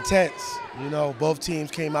 Intense. You know, both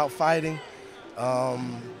teams came out fighting.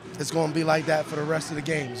 It's going to be like that for the rest of the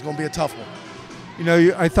game. It's going to be a tough one. You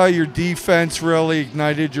know, I thought your defense really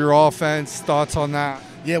ignited your offense. Thoughts on that?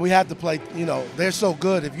 Yeah, we have to play, you know, they're so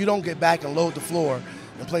good. If you don't get back and load the floor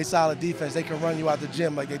and play solid defense, they can run you out the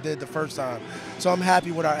gym like they did the first time. So I'm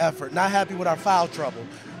happy with our effort. Not happy with our foul trouble,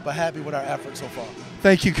 but happy with our effort so far.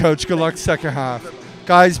 Thank you, Coach. Good luck second half.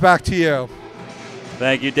 Guys, back to you.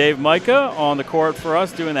 Thank you, Dave Micah, on the court for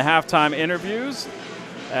us doing the halftime interviews.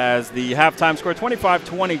 As the halftime score,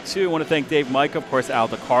 25-22. I want to thank Dave Micah, of course, Al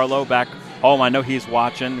DiCarlo back home. I know he's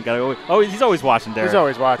watching. He's always watching, Derek. He's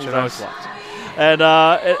always watching. He's always watching. And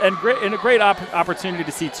a great opportunity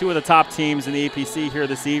to see two of the top teams in the EPC here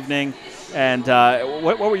this evening. And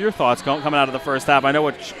what were your thoughts coming out of the first half? I know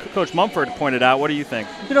what Coach Mumford pointed out. What do you think?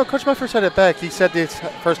 You know, Coach Mumford said it back. He said this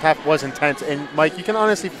first half was intense. And, Mike, you can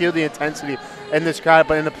honestly feel the intensity in this crowd,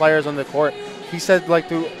 but in the players on the court. He said to us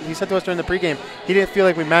during the pregame, he didn't feel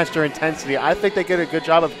like we matched their intensity. I think they did a good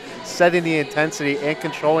job of setting the intensity and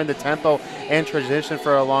controlling the tempo and transition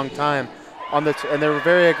for a long time. And they were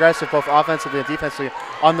very aggressive, both offensively and defensively.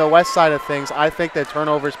 On the west side of things, I think that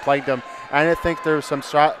turnovers plagued them. I didn't think there was some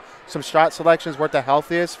shot selections weren't the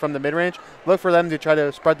healthiest from the mid-range. Look for them to try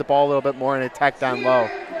to spread the ball a little bit more and attack down low.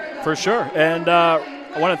 For sure. And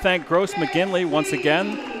I want to thank Gross McGinley once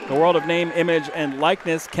again. The world of name, image, and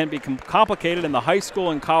likeness can be complicated, and the high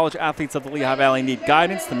school and college athletes of the Lehigh Valley need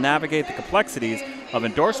guidance to navigate the complexities of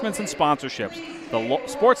endorsements and sponsorships. The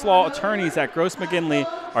sports law attorneys at Gross McGinley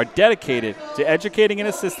are dedicated to educating and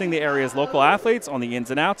assisting the area's local athletes on the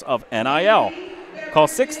ins and outs of NIL. Call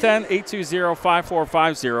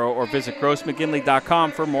 610-820-5450 or visit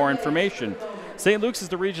grossmcginley.com for more information. St. Luke's is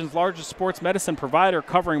the region's largest sports medicine provider,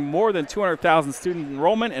 covering more than 200,000 student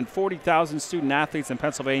enrollment and 40,000 student athletes in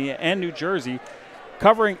Pennsylvania and New Jersey,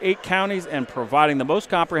 covering 8 counties and providing the most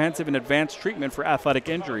comprehensive and advanced treatment for athletic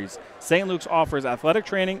injuries. St. Luke's offers athletic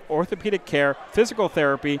training, orthopedic care, physical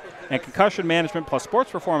therapy, and concussion management, plus sports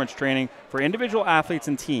performance training for individual athletes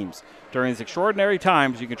and teams. During these extraordinary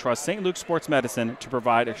times, you can trust St. Luke's Sports Medicine to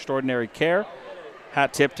provide extraordinary care.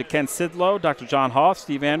 Hat tip to Ken Sidlow, Dr. John Hoff,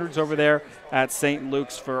 Steve Andrews over there at St.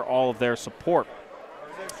 Luke's for all of their support.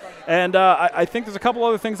 And I think there's a couple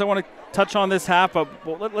other things I want to touch on this half, but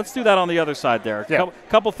let's do that on the other side there. Yeah. A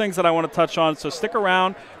couple things that I want to touch on, so stick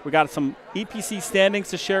around. We got some EPC standings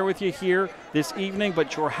to share with you here this evening,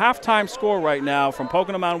 but your halftime score right now from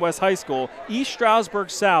Pocono Mountain West High School, East Stroudsburg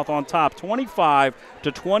South on top,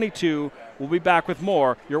 25-22. We'll be back with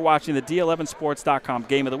more. You're watching the D11Sports.com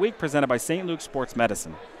Game of the Week presented by St. Luke's Sports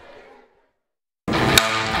Medicine.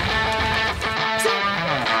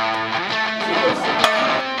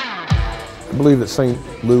 I believe that St.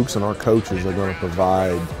 Luke's and our coaches are going to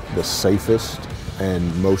provide the safest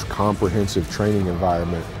and most comprehensive training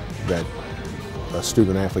environment that a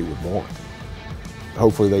student athlete would want.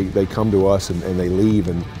 Hopefully they come to us and they leave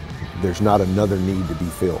and there's not another need to be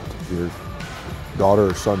filled. Your daughter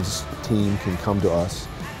or son's team can come to us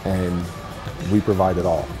and we provide it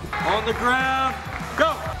all. On the ground,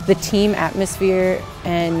 go! The team atmosphere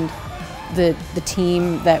and the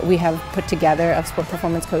team that we have put together of sport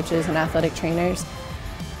performance coaches and athletic trainers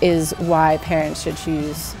is why parents should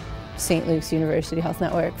choose St. Luke's University Health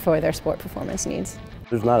Network for their sport performance needs.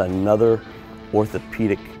 There's not another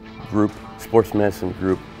orthopedic group, sports medicine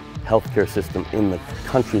group, healthcare system in the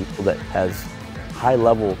country that has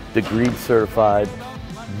high-level, degree-certified,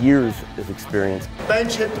 years of experience.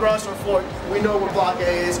 Bench, hip thrust, or floor, we know what block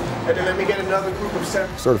A is, and then we get another group of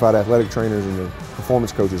 7. Certified athletic trainers and the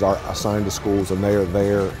performance coaches are assigned to schools, and they are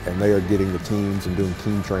there, and they are getting the teams and doing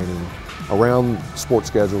team training around sports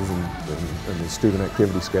schedules and the student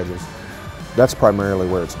activity schedules. That's primarily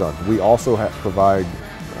where it's done. We also provide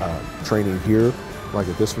training here, like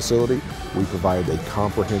at this facility. We provide a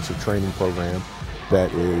comprehensive training program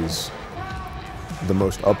that is the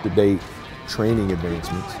most up-to-date training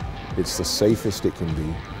advancements. It's the safest it can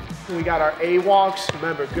be. We got our A walks.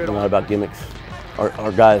 Remember, good. Not about gimmicks.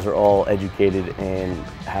 Our guys are all educated and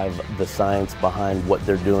have the science behind what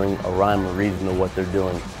they're doing, a rhyme or reason to what they're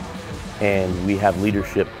doing. And we have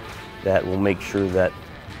leadership that will make sure that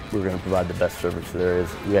we're going to provide the best service there is.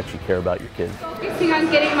 We actually care about your kids. Focusing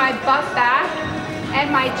on getting my butt back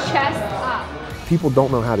and my chest up. People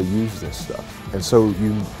don't know how to use this stuff, and so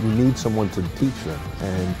you need someone to teach them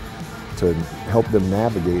and to help them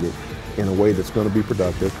navigate it in a way that's going to be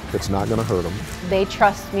productive, that's not going to hurt them. They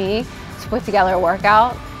trust me to put together a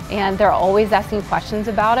workout, and they're always asking questions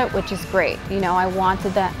about it, which is great. You know, I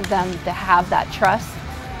wanted them to have that trust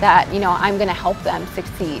that, you know, I'm going to help them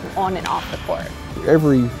succeed on and off the court.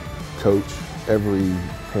 Every coach, every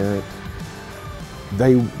parent,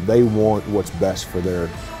 they want what's best for their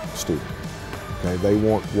student. Okay? They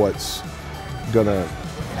want what's going to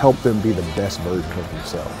help them be the best version of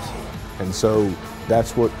themselves. And so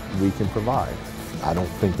that's what we can provide. I don't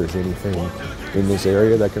think there's anything in this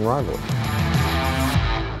area that can rival it.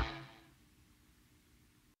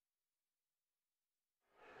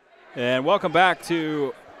 And welcome back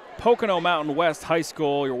to Pocono Mountain West High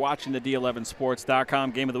School. You're watching the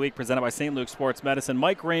D11sports.com Game of the Week presented by St. Luke's Sports Medicine.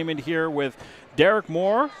 Mike Raymond here with Derek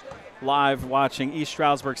Moore, live watching East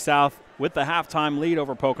Stroudsburg South with the halftime lead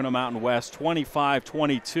over Pocono Mountain West,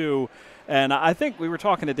 25-22. And I think we were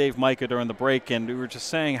talking to Dave Micah during the break, and we were just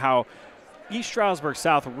saying how East Stroudsburg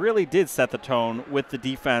South really did set the tone with the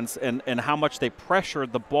defense and how much they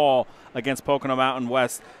pressured the ball against Pocono Mountain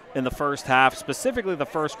West in the first half, specifically the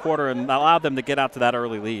first quarter, and allowed them to get out to that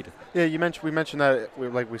early lead. Yeah, we mentioned that,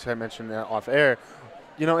 mentioned off air.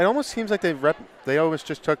 You know, it almost seems like they always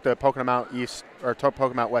just took the Pocono Mountain East or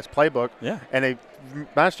Pocono Mountain West playbook, and they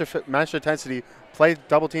matched intensity, played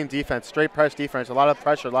double team defense, straight press defense, a lot of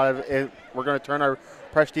pressure, we're going to turn our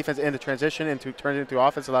press defense into transition, turn it into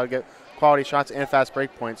offense, allow to get quality shots and fast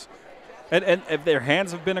break points. And if their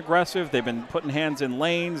hands have been aggressive, they've been putting hands in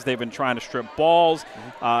lanes, they've been trying to strip balls,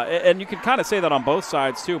 and you can kind of say that on both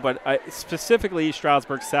sides too, but specifically East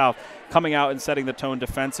Stroudsburg South coming out and setting the tone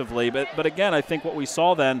defensively. But again, I think what we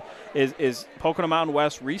saw then is Pocono Mountain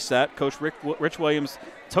West reset. Coach Rich Williams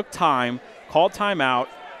took time, called timeout,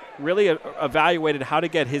 really evaluated how to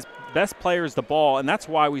get his best players the ball, and that's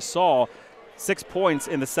why we saw 6 points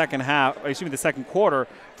in the second quarter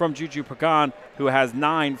from Juju Pagan, who has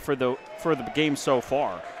 9 for the game so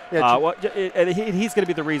far. Yeah, he's going to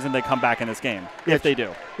be the reason they come back in this game, if they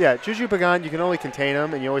do. Yeah, Juju Pagan, you can only contain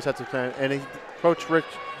him, and you always have to plan. And Coach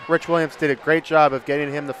Rich Williams did a great job of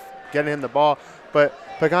getting him the ball, but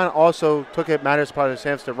Pagan also took it matters part of his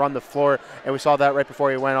hands to run the floor, and we saw that right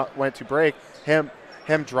before he went to break. Him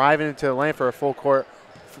driving into the lane for a full court.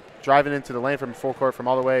 Driving into the lane from full court from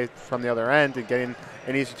all the way from the other end and getting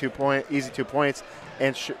an easy 2 points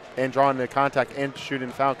and drawing the contact and shooting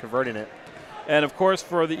the foul, converting it. And, of course,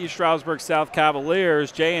 for the East Stroudsburg South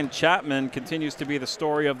Cavaliers, Jayan Chapman continues to be the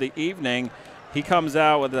story of the evening. He comes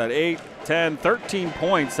out with 8, 10, 13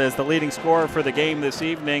 points as the leading scorer for the game this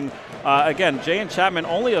evening. Again, Jayan Chapman,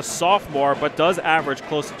 only a sophomore, but does average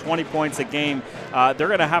close to 20 points a game. They're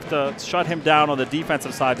going to have to shut him down on the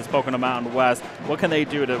defensive side to Pocono Mountain West. What can they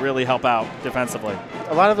do to really help out defensively?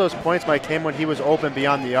 A lot of those points, Mike, came when he was open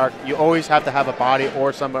beyond the arc. You always have to have a body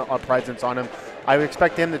or a presence on him. I would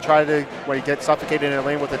expect him to try to, when he gets suffocated in a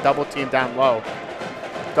lane, with a double team down low,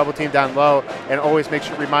 and always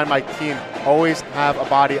remind my team, always have a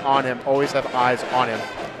body on him, always have eyes on him.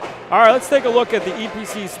 All right, let's take a look at the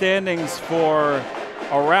EPC standings for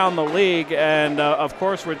around the league. And, of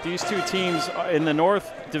course, with these two teams in the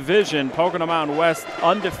North Division, Pocono Mountain West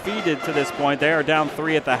undefeated to this point. They are down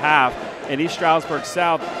 3 at the half. And East Stroudsburg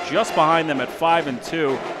South just behind them at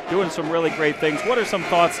 5-2, doing some really great things. What are some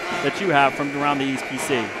thoughts that you have from around the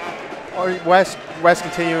EPC? West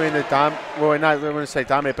continuing to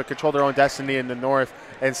dominate, but control their own destiny in the North,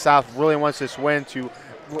 and South really wants this win to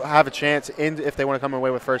have a chance if they want to come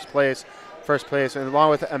away with first place. And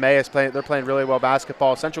along with Emmaus, they're playing really well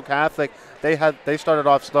basketball. Central Catholic, they started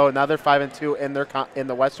off slow, and now they're 5-2 in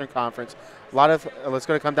the Western Conference. It's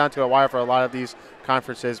going to come down to a wire for a lot of these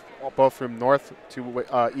conferences, both from North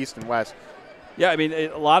to East and West. Yeah, I mean,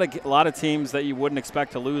 a lot of teams that you wouldn't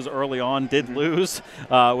expect to lose early on did lose,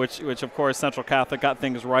 which of course Central Catholic got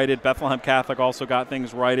things righted. Bethlehem Catholic also got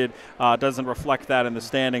things righted. Doesn't reflect that in the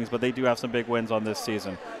standings, but they do have some big wins on this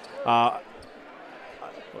season.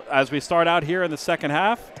 As we start out here in the second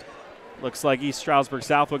half, looks like East Stroudsburg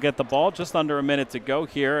South will get the ball. Just under a minute to go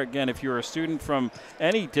here. Again, if you're a student from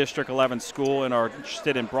any District 11 school and are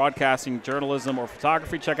interested in broadcasting, journalism, or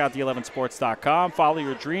photography, check out the11sports.com. Follow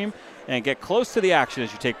your dream and get close to the action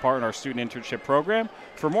as you take part in our student internship program.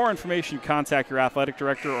 For more information, contact your athletic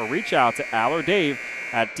director or reach out to Al or Dave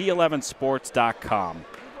at d11sports.com.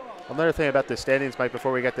 Another thing about the standings, Mike,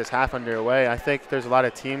 before we get this half underway, I think there's a lot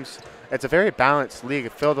of teams. It's a very balanced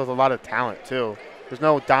league filled with a lot of talent, too. There's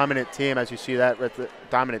no dominant team as you see that with the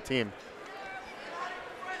dominant team.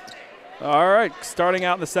 All right, starting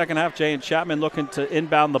out in the second half, Jay and Chapman looking to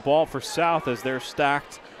inbound the ball for South as they're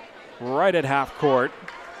stacked right at half court.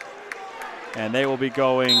 And they will be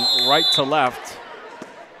going right to left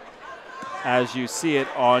as you see it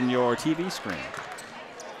on your TV screen.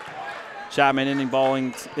 Chapman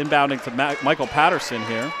inbounding to Michael Patterson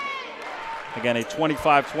here. Again, a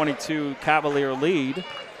 25-22 Cavalier lead.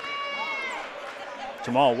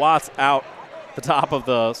 Jamal Watts out the top of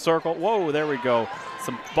the circle. Whoa, there we go.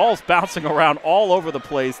 Some balls bouncing around all over the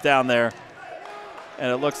place down there.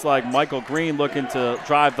 And it looks like Michael Green looking to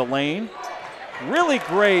drive the lane. Really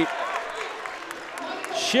great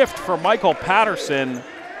shift for Michael Patterson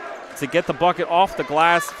to get the bucket off the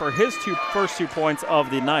glass for his first 2 points of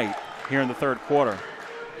the night here in the third quarter.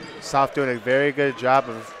 South doing a very good job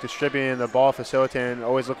of distributing the ball, facilitating,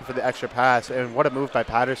 always looking for the extra pass. And what a move by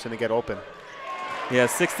Patterson to get open. He has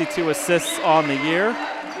 62 assists on the year.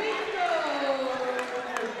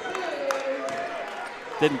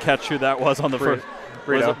 Didn't catch who that was on the first.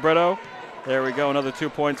 Was it Brito? There we go, another 2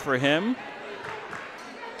 points for him.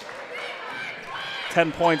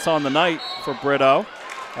 10 points on the night for Brito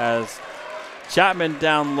as Chapman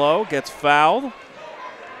down low gets fouled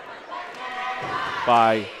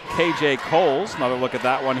by KJ Coles. Another look at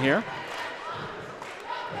that one here.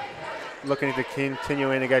 Looking to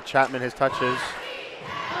continuing to get Chapman his touches.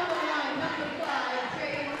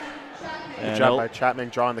 Good job by Chapman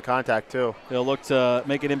drawing the contact, too. He'll look to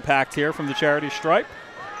make an impact here from the charity stripe.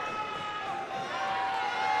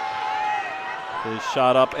 His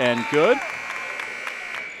shot up and good.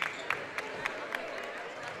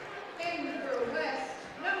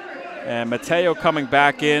 And Mateo coming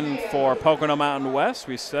back in for Pocono Mountain West.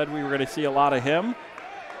 We said we were going to see a lot of him.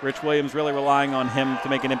 Rich Williams really relying on him to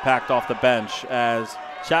make an impact off the bench as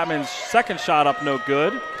Chapman's second shot up no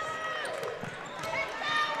good.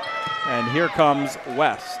 And here comes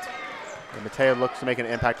West. And Mateo looks to make an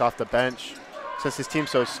impact off the bench. Since his team's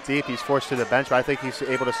so steep, he's forced to the bench, but I think he's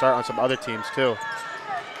able to start on some other teams too.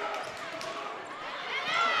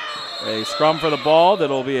 A scrum for the ball.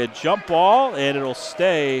 That'll be a jump ball, and it'll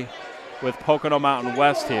stay with Pocono Mountain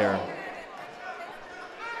West here.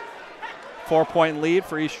 4-point lead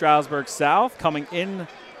for East Stroudsburg South, coming in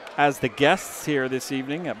as the guests here this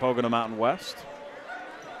evening at Pocono Mountain West.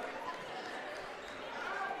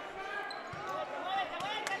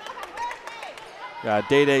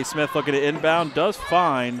 Day Smith looking at inbound, does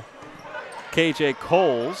find KJ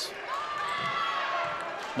Coles.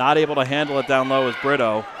 Not able to handle it down low is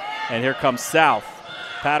Brito. And here comes South.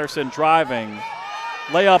 Patterson driving.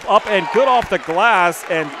 Layup up and good off the glass.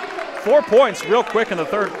 And 4 points real quick in the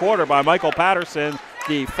third quarter by Michael Patterson,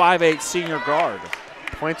 the 5'8 senior guard.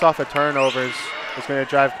 Points off of turnovers is going to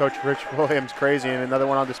drive Coach Rich Williams crazy, and another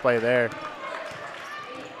one on display there.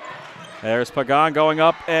 There's Pagan going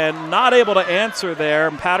up and not able to answer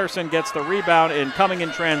there. Patterson gets the rebound and coming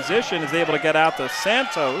in transition is able to get out to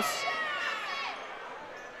Santos.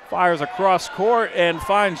 Fires across court and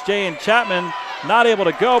finds Jay and Chapman, not able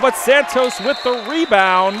to go, but Santos with the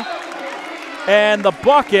rebound and the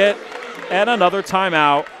bucket and another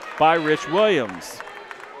timeout by Rich Williams.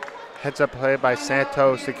 Heads up play by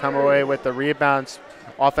Santos to come away with the rebounds,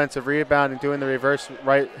 offensive rebound, and doing the reverse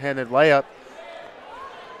right-handed layup.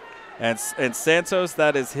 And Santos,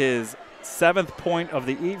 that is his 7th point of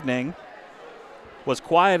the evening, was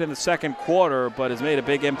quiet in the second quarter, but has made a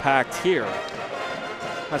big impact here.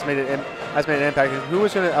 Has made an impact. Who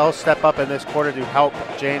was going to else step up in this quarter to help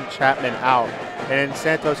Jane Chapman out? And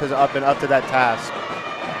Santos has been up to that task.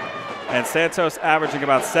 And Santos averaging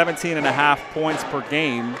about 17.5 points per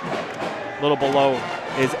game, a little below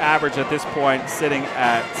his average at this point, sitting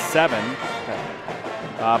at 7.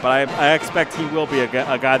 But I expect he will be a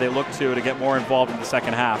guy they look to get more involved in the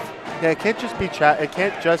second half. Yeah, it can't just be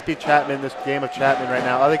Chapman, this game of Chapman right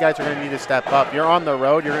now. Other guys are going to need to step up. You're on the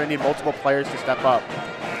road. You're going to need multiple players to step up.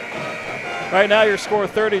 Right now your score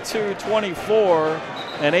 32-24,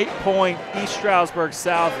 an 8-point East Stroudsburg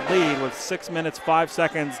South lead with 6 minutes, 5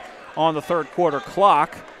 seconds on the third quarter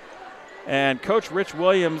clock. And Coach Rich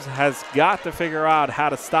Williams has got to figure out how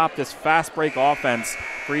to stop this fast break offense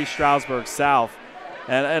for East Stroudsburg South.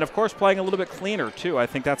 And of course, playing a little bit cleaner, too. I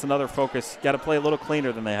think that's another focus. Got to play a little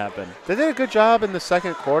cleaner than they have been. They did a good job in the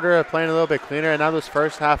second quarter of playing a little bit cleaner, and now those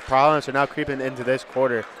first half problems are now creeping into this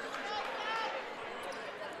quarter.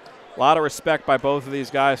 A lot of respect by both of these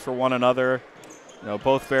guys for one another. You know,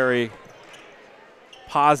 both very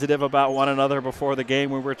positive about one another before the game.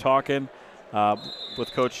 We were talking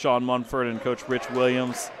with Coach Sean Munford and Coach Rich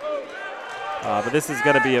Williams. But this is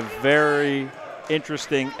going to be a very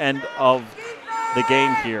interesting end of the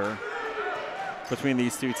game here between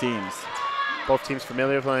these two teams. Both teams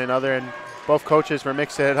familiar with one another, and both coaches were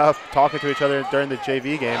mixing it up, talking to each other during the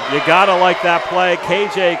JV game. You gotta like that play.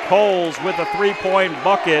 KJ Coles with a 3-point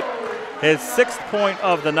bucket, his 6th point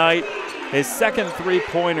of the night, his second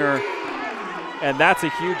 3-pointer, and that's a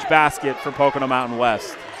huge basket for Pocono Mountain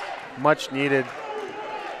West. Much needed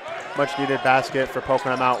basket for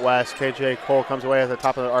Pocono Mountain West. KJ Cole comes away at the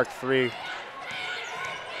top of the arc 3.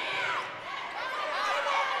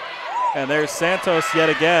 And there's Santos yet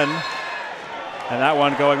again. And that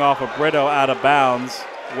one going off of Brito out of bounds.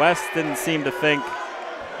 West didn't seem to think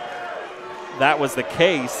that was the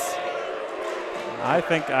case. I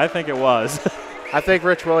think it was. I think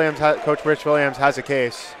Coach Rich Williams has a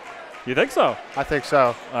case. You think so? I think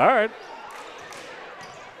so. All right.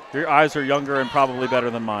 Your eyes are younger and probably better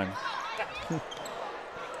than mine.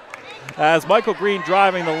 As Michael Green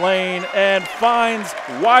driving the lane and finds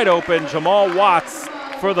wide open Jamal Watts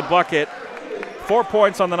for the bucket. 4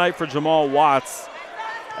 points on the night for Jamal Watts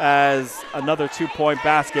as another 2-point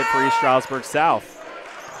basket for East Stroudsburg South.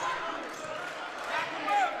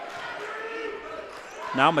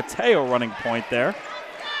 Now Mateo running point there.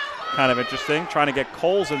 Kind of interesting, trying to get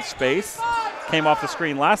Coles in space. Came off the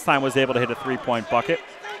screen last time, was able to hit a 3-point bucket.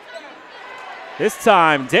 This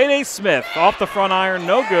time, Day Smith off the front iron,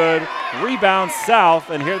 no good. Rebound South,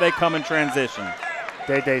 and here they come in transition.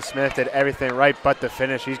 Day Smith did everything right but the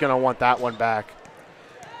finish. He's going to want that one back.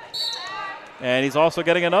 And he's also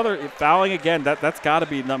getting another fouling again. That's got to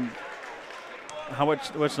be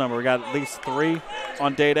which number? We got at least 3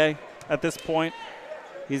 on Day at this point.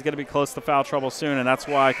 He's going to be close to foul trouble soon, and that's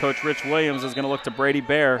why Coach Rich Williams is going to look to Brady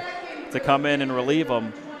Bear to come in and relieve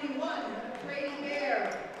him.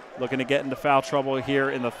 Looking to get into foul trouble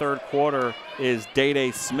here in the third quarter is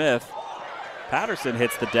Day Smith. Patterson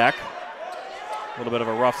hits the deck. A little bit of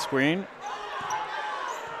a rough screen.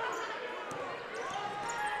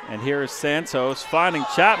 And here's Santos finding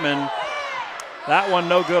Chapman. That one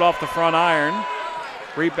no good off the front iron.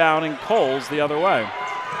 Rebounding Coles the other way.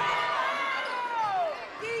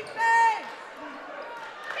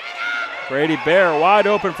 Brady Bear wide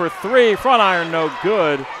open for 3. Front iron no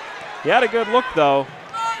good. He had a good look though.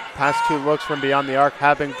 Past 2 looks from beyond the arc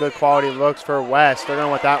have been good quality looks for West. They're going to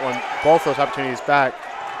want that one, both those opportunities back.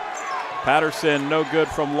 Patterson no good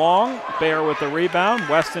from long. Bear with the rebound.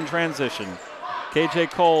 West in transition.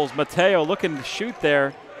 KJ Coles, Mateo looking to shoot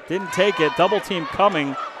there. Didn't take it. Double team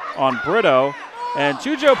coming on Brito. And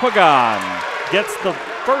Jujo Pagan gets the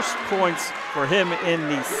first points for him in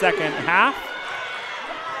the second half.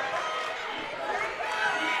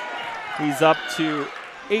 He's up to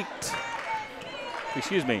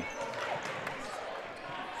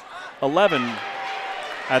 11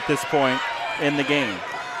 at this point in the game.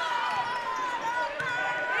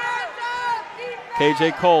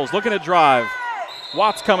 KJ Coles looking to drive.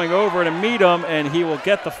 Watts coming over to meet him, and he will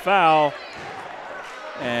get the foul.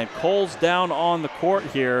 And Coles down on the court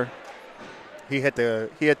here. He hit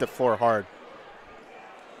the floor hard.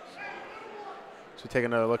 So take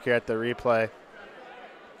another look here at the replay.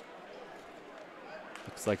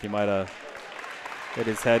 Looks like he might have hit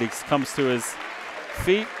his head. He comes to his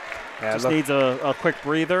feet. Yeah, just needs a quick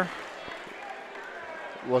breather.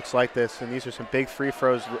 Looks like this, and these are some big free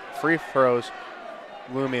throws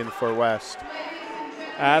looming for West.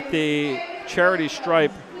 At the charity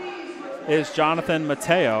stripe is Jonathan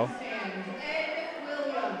Mateo.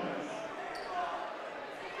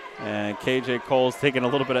 And KJ Cole's taking a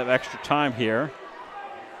little bit of extra time here.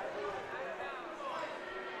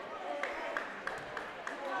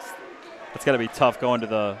 It's got to be tough going to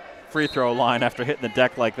the free throw line after hitting the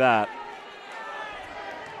deck like that.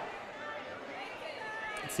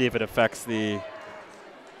 Let's see if it affects the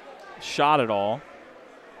shot at all.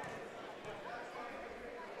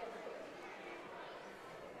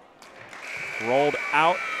 Rolled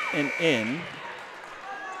out and in.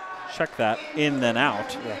 Check that, in then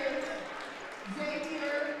out. Yeah.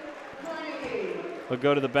 He'll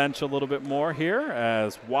go to the bench a little bit more here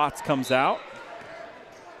as Watts comes out.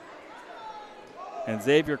 And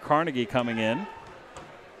Xavier Carnegie coming in.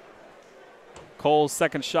 Cole's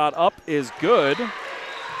second shot up is good.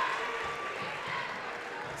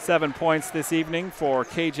 7 points this evening for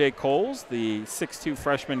KJ Coles, the 6'2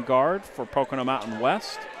 freshman guard for Pocono Mountain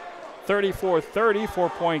West. 34-30,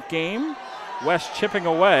 4-point game. West chipping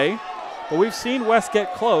away. But we've seen West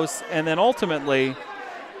get close, and then ultimately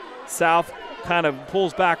South kind of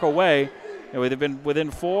pulls back away. They've been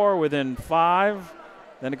within 4, within 5,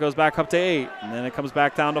 then it goes back up to 8, and then it comes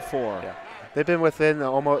back down to 4. Yeah. They've been within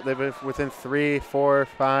they've been within 3, 4,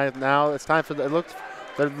 5. Now it's time for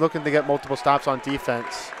they're looking to get multiple stops on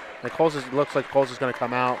defense. And looks like Coles is going to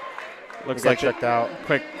come out. Looks like checked out.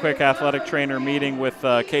 Quick athletic trainer meeting with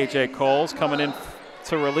KJ Coles. Coming in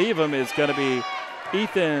to relieve him is going to be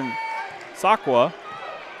Ethan Sakwa.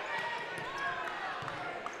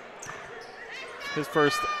 His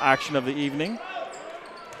first action of the evening.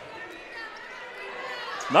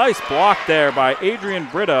 Nice block there by Adrian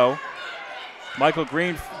Brito. Michael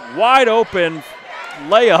Green wide open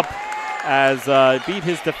layup as beat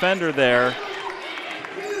his defender there.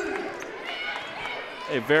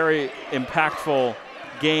 A very impactful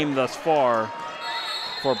game thus far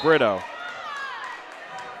for Brito.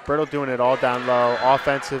 Brito doing it all down low,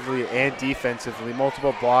 offensively and defensively.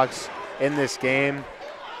 Multiple blocks in this game.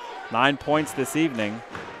 9 points this evening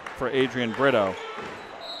for Adrian Brito.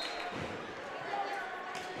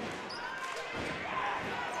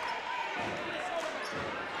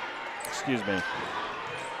 Excuse me.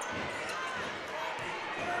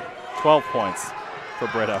 12 points for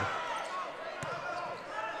Brito.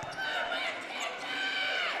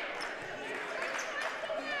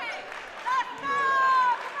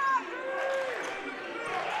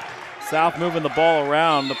 South moving the ball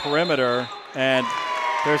around the perimeter, and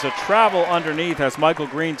there's a travel underneath as Michael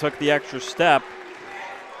Green took the extra step.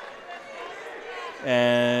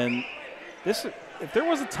 And this, if there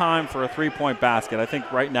was a time for a three-point basket, I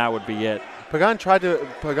think right now would be it. Pagan tried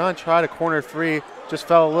a corner three, just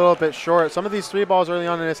fell a little bit short. Some of these three balls early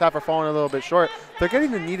on in this half are falling a little bit short. They're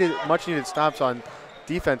getting the much needed stops on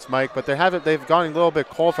defense, Mike, but they've gone a little bit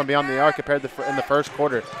cold from beyond the arc compared to in the first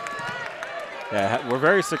quarter. Yeah, we're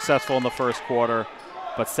very successful in the first quarter,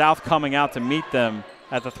 but South coming out to meet them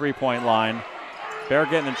at the three-point line. Bear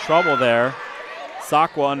getting in trouble there.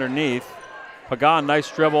 Sakwa underneath. Pagan, nice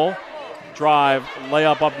dribble. Drive,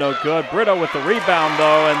 layup up, no good. Brito with the rebound,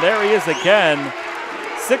 though, and there he is again.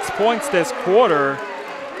 6 points this quarter.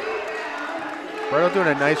 Brito doing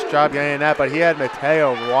a nice job getting that, but he had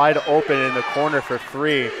Mateo wide open in the corner for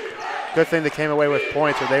three. Good thing they came away with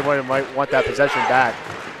points, or they might want that possession back.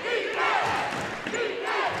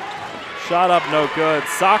 Shot up, no good.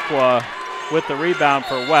 Sakwa with the rebound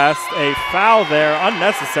for West. A foul there,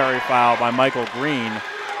 unnecessary foul by Michael Green.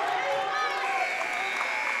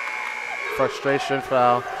 Frustration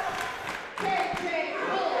foul.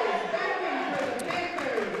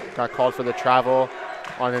 Got called for the travel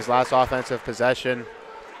on his last offensive possession.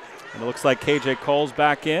 And it looks like KJ Cole's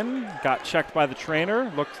back in. Got checked by the trainer.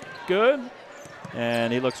 Looked good.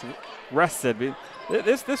 And he looks rested.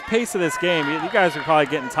 This pace of this game, you guys are probably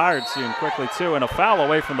getting tired soon quickly too. And a foul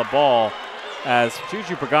away from the ball as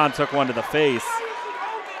Juju Pagan took one to the face.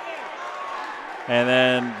 And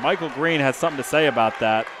then Michael Green has something to say about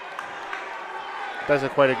that.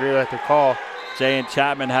 Doesn't quite agree with the call. Jay and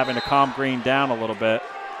Chapman having to calm Green down a little bit.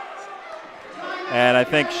 And I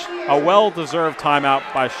think a well-deserved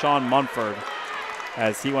timeout by Sean Munford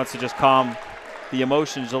as he wants to just calm the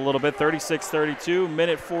emotions a little bit. 36-32,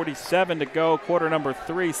 minute 47 to go, quarter number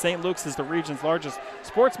 3. St. Luke's is the region's largest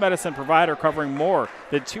sports medicine provider, covering more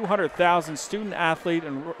than 200,000 student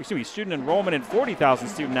enrollment and 40,000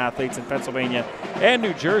 student athletes in Pennsylvania and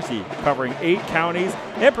New Jersey, covering 8 counties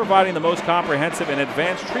and providing the most comprehensive and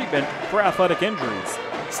advanced treatment for athletic injuries.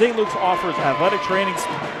 St. Luke's offers athletic training,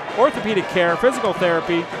 orthopedic care, physical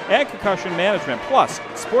therapy, and concussion management, plus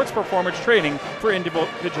sports performance training for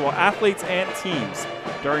individual athletes and teams.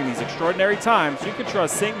 During these extraordinary times, you can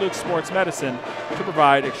trust St. Luke's Sports Medicine to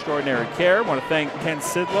provide extraordinary care. I want to thank Ken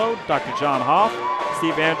Sidlow, Dr. John Hoff,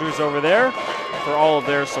 Steve Andrews over there for all of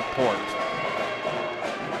their support.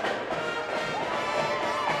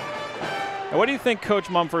 And what do you think Coach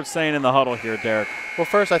Mumford's saying in the huddle here, Derek? Well,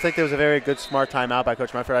 first, I think there was a very good, smart timeout by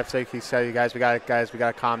Coach Mumford. I think he said, "You guys, we got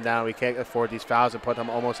to calm down. We can't afford these fouls and put them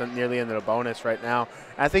almost nearly into the bonus right now."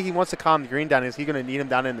 And I think he wants to calm Green down. Is he going to need him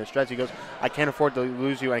down in the stretch? He goes, "I can't afford to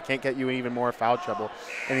lose you. I can't get you even more foul trouble."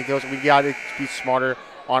 And he goes, "We got to be smarter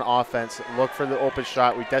on offense. Look for the open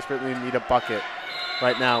shot. We desperately need a bucket."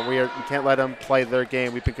 right now. We can't let them play their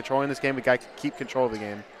game. We've been controlling this game. We got to keep control of the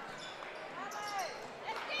game.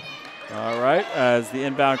 All right, as the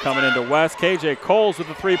inbound coming into West, KJ Coles with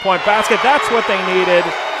the three-point basket. That's what they needed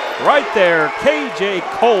right there. KJ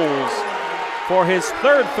Coles for his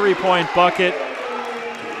third three-point bucket,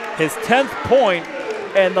 his 10th point,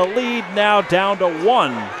 and the lead now down to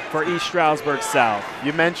 1 for East Stroudsburg South.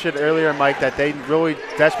 You mentioned earlier, Mike, that they really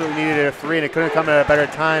desperately needed a three, and it couldn't come at a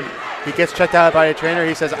better time. He gets checked out by a trainer.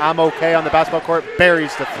 He says, I'm okay on the basketball court,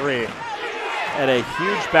 buries the three. And a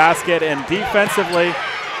huge basket, and defensively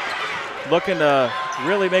looking to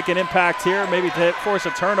really make an impact here, maybe to force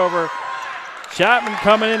a turnover. Chapman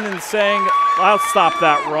coming in and saying, I'll stop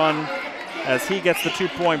that run as he gets the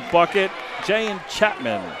 2-point bucket. Jaden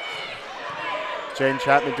Chapman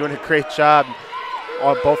doing a great job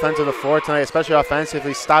on both ends of the floor tonight, especially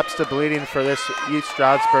offensively. Stops the bleeding for this East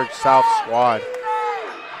Stroudsburg South squad.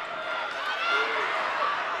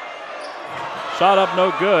 Shot up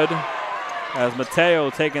no good as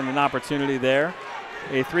Mateo taking an opportunity there.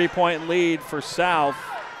 A 3-point lead for South.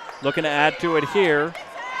 Looking to add to it here.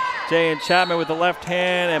 Jaden Chapman with the left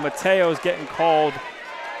hand, and Mateo's getting called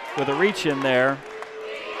with a reach in there.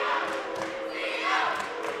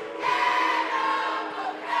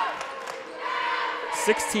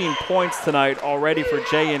 $16 points tonight already for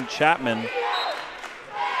Jaden Chapman.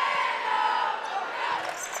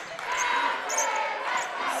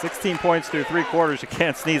 $16 points through 3 quarters. You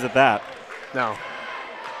can't sneeze at that. No.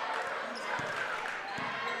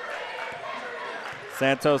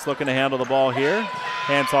 Santos looking to handle the ball here.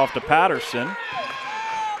 Hands off to Patterson.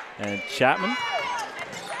 And Chapman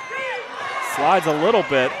slides a little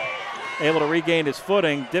bit, able to regain his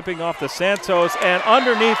footing, dipping off to Santos. And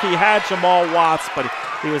underneath he had Jamal Watts, but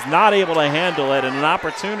he was not able to handle it. And an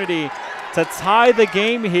opportunity to tie the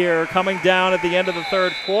game here coming down at the end of the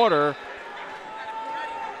third quarter.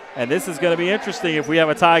 And this is going to be interesting if we have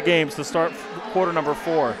a tie game to start quarter number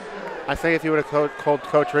 4. I think if you would have told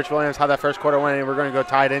Coach Rich Williams how that first quarter went, and we're going to go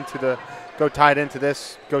tied into the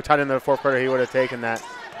fourth quarter, he would have taken that.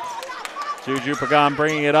 Juju Pagan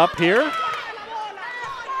bringing it up here.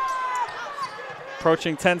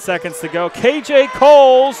 Approaching 10 seconds to go. KJ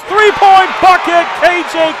Coles, 3-point bucket.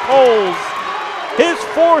 KJ Coles, his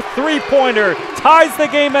 4th 3-pointer, ties the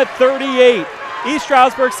game at 38. East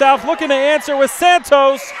Stroudsburg South looking to answer with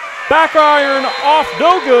Santos. Back iron off,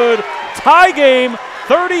 no good. Tie game,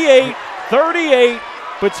 38-38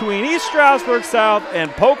 between East Stroudsburg South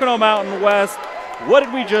and Pocono Mountain West. What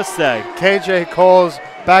did we just say? KJ Coles,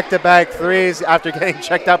 back-to-back threes after getting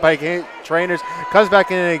checked out by trainers, comes back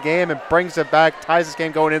into the game and brings it back, ties this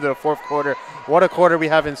game going into the fourth quarter. What a quarter we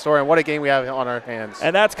have in store, and what a game we have on our hands.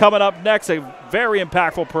 And that's coming up next, a very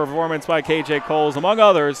impactful performance by KJ Coles, among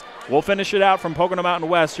others. We'll finish it out from Pocono Mountain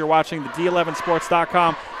West. You're watching the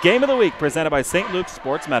D11sports.com Game of the Week presented by St. Luke's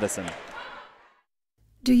Sports Medicine.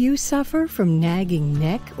 Do you suffer from nagging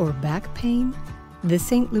neck or back pain? The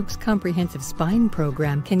St. Luke's Comprehensive Spine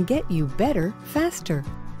Program can get you better, faster.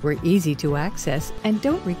 We're easy to access and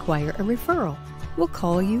don't require a referral. We'll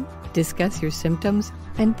call you, discuss your symptoms,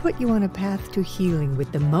 and put you on a path to healing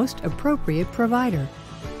with the most appropriate provider.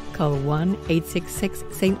 Call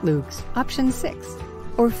 1-866-ST. Luke's, option 6,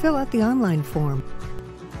 or fill out the online form.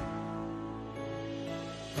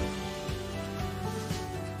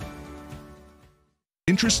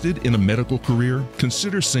 Interested in a medical career?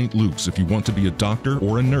 Consider St. Luke's if you want to be a doctor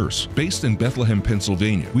or a nurse. Based in Bethlehem,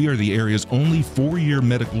 Pennsylvania, we are the area's only 4-year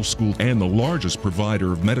medical school and the largest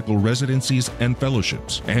provider of medical residencies and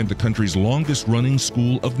fellowships, and the country's longest-running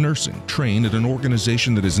school of nursing, trained at an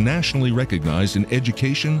organization that is nationally recognized in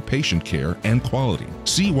education, patient care, and quality.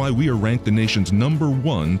 See why we are ranked the nation's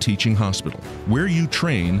 #1 teaching hospital. Where you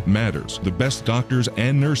train matters. The best doctors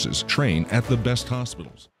and nurses train at the best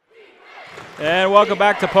hospitals. And welcome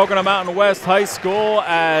back to Pocono Mountain West High School,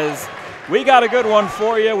 as we got a good one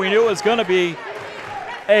for you. We knew it was going to be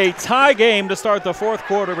a tie game to start the fourth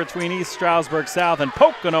quarter between East Stroudsburg South and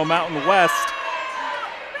Pocono Mountain West.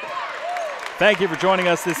 Thank you for joining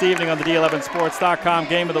us this evening on the D11sports.com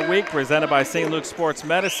Game of the Week presented by St. Luke's Sports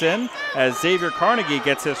Medicine, as Xavier Carnegie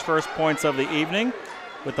gets his first points of the evening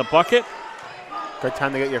with the bucket. Good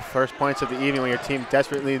time to get your first points of the evening when your team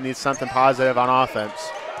desperately needs something positive on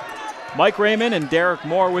offense. Mike Raymond and Derek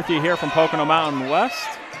Moore with you here from Pocono Mountain West,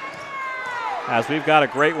 as we've got a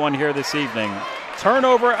great one here this evening.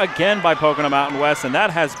 Turnover again by Pocono Mountain West, and that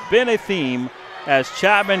has been a theme as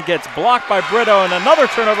Chapman gets blocked by Brito, and another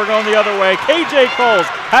turnover going the other way. KJ Coles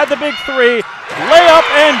had the big three, layup,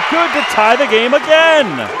 and good to tie the game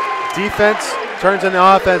again. Defense turns in the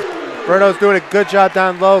offense. Brito's doing a good job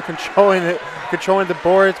down low, controlling the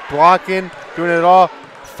boards, blocking, doing it all.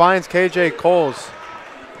 Finds KJ Coles.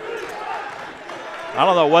 I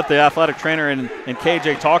don't know what the athletic trainer and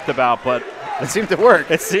KJ talked about, but it seemed to work.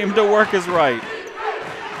 It seemed to work is right.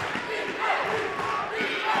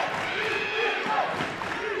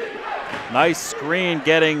 Nice screen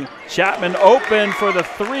getting Chapman open for the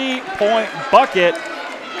three-point bucket.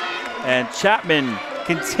 And Chapman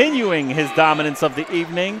continuing his dominance of the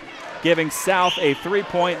evening, giving South a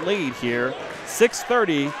 3-point lead here.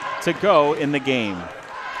 6:30 to go in the game.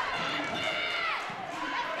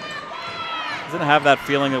 Doesn't it have that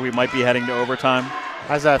feeling that we might be heading to overtime?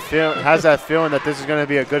 How's that feeling that this is going to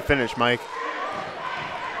be a good finish, Mike?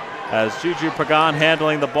 As Juju Pagan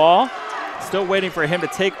handling the ball. Still waiting for him to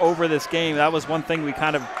take over this game. That was one thing we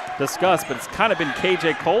kind of discussed, but it's kind of been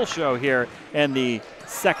KJ Cole's show here in the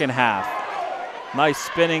second half. Nice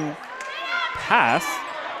spinning pass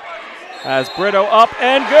as Brito up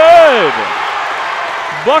and good.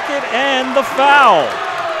 Bucket and the foul.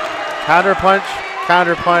 Counter punch,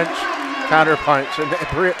 counter punch, counter punch.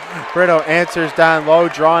 And Brito answers down low,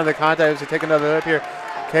 drawing the contact as he take another lip here.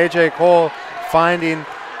 KJ Cole finding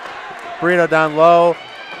Brito down low.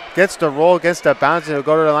 Gets the roll, gets the bounce, and he'll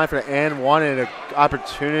go to the line for the and one, and an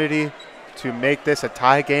opportunity to make this a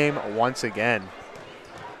tie game once again.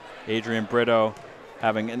 Adrian Brito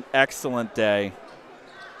having an excellent day.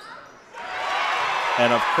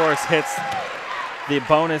 And, of course, hits the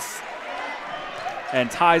bonus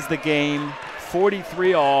and ties the game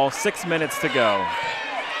 43-all, 6 minutes to go.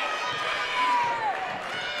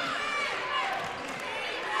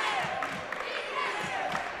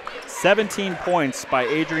 "17 points by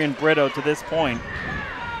Adrian Brito to this point.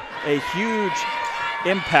 A huge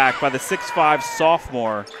impact by the 6'5"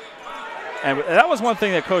 sophomore. And that was one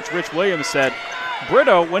thing that Coach Rich Williams said.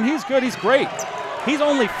 Brito, when he's good, he's great. He's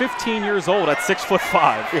only 15 years old at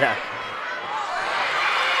 6'5". Yeah.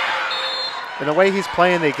 And the way he's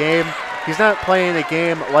playing the game, he's not playing the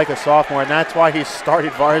game like a sophomore, and that's why he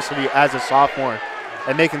started varsity as a sophomore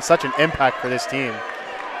and making such an impact for this team.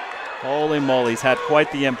 Holy moly, he's had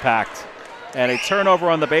quite the impact. And a turnover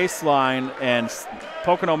on the baseline, and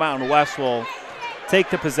Pocono Mountain West will take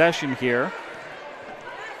the possession here.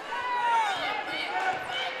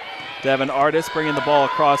 Devin Artis bringing the ball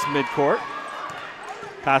across midcourt.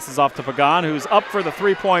 Passes off to Pagan, who's up for the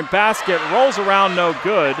three-point basket. Rolls around, no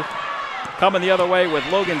good. Coming the other way with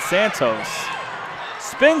Logan Santos.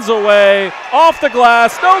 Spins away, off the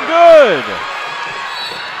glass, no good.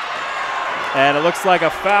 And it looks like a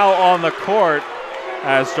foul on the court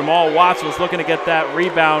as Jamal Watts was looking to get that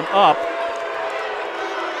rebound up.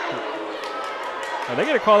 Are they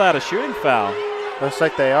going to call that a shooting foul? Looks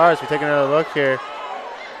like they are as we take another look here.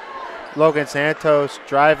 Logan Santos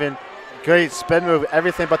driving, great spin move,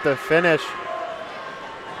 everything but the finish.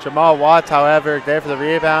 Jamal Watts, however, there for the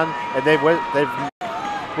rebound, and they've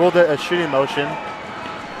ruled it a shooting motion.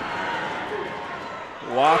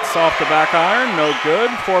 Watts off the back iron, no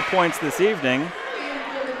good. 4 points this evening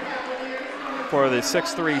for the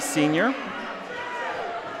 6'3" senior.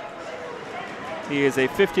 He is a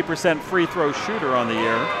 50% free throw shooter on the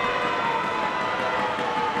year.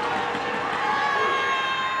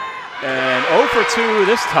 And 0 for 2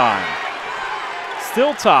 this time.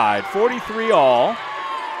 Still tied, 43-all.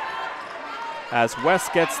 As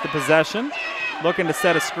West gets the possession, looking to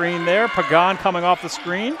set a screen there. Pagan coming off the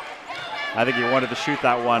screen. I think he wanted to shoot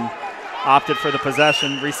that one. Opted for the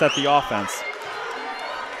possession, reset the offense.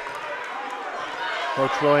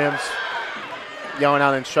 Coach Williams yelling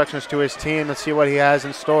out instructions to his team. Let's see what he has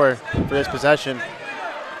in store for this possession.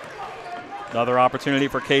 Another opportunity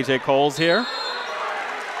for KJ Coles here.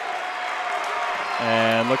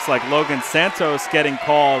 And looks like Logan Santos getting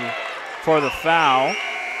called for the foul.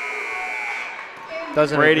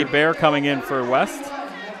 Brady Bear coming in for West.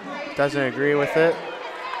 Doesn't agree with it.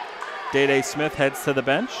 Day Smith heads to the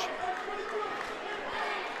bench.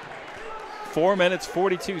 4 minutes,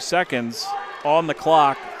 42 seconds on the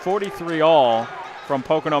clock. 43-all from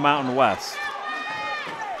Pocono Mountain West.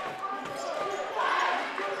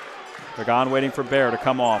 Pagan waiting for Bear to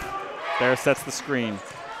come off. Bear sets the screen.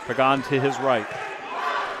 Pagan to his right.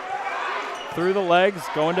 Through the legs,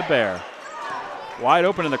 going to Bear. Wide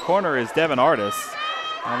open in the corner is Devin Artis.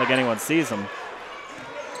 I don't think anyone sees him.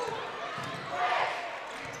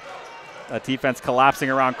 That defense collapsing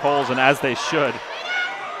around Coles, and as they should.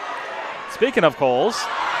 Speaking of Coles,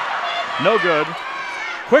 no good.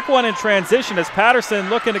 Quick one in transition as Patterson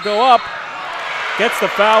looking to go up. Gets the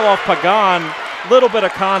foul off Pagan. Little bit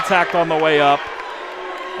of contact on the way up.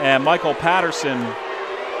 And Michael Patterson,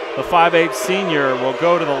 the 5'8" senior, will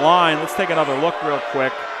go to the line. Let's take another look real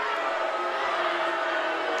quick.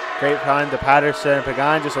 Great find to Patterson.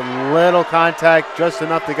 Pagan just a little contact, just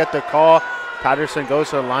enough to get the call. Patterson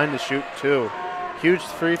goes to the line to shoot 2. Huge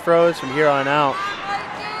free throws from here on out.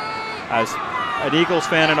 As an Eagles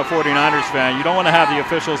fan and a 49ers fan, you don't want to have the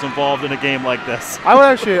officials involved in a game like this.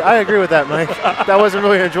 I agree with that, Mike. That wasn't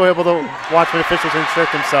really enjoyable to watch when officials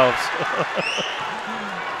insert themselves.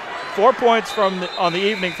 4 points on the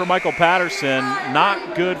evening for Michael Patterson.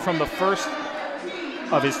 Not good from the first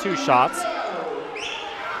of his 2 shots.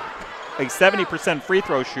 A 70% free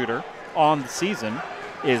throw shooter on the season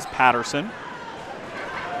is Patterson.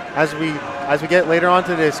 As we get later on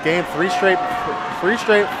to this game, three straight free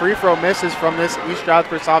throw misses from this East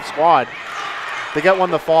Stroudsburg South squad. They get one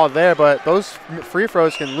to fall there, but those free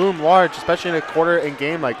throws can loom large, especially in a quarter in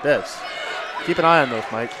game like this. Keep an eye on those,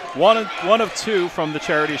 Mike. One of 2 from the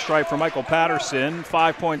charity stripe for Michael Patterson.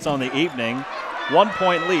 5 points on the evening. 1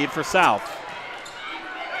 point lead for South.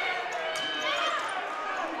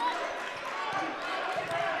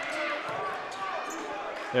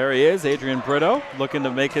 There he is, Adrian Brito, looking to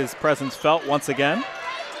make his presence felt once again.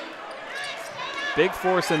 Big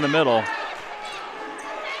force in the middle.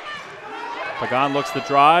 Pagan looks to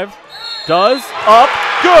drive. Does. Up.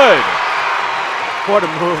 Good. What a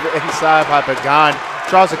move inside by Pagan.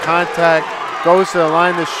 Draws a contact, goes to the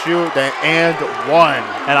line to shoot, and 1.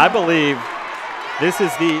 And I believe this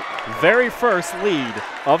is the very first lead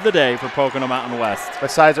of the day for Pocono Mountain West.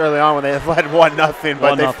 Besides early on when they led 1-0,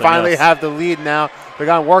 but they finally have the lead now.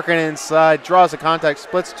 Pagan working inside, draws a contact,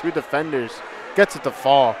 splits 2 defenders, gets it to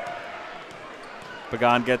fall.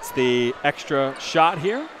 Pagan gets the extra shot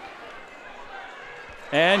here.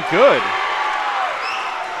 And good.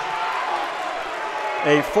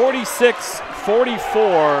 A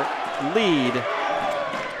 46-44 lead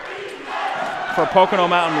for Pocono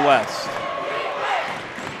Mountain West.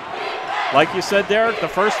 Like you said, Derek, the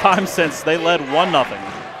first time since they led 1-0.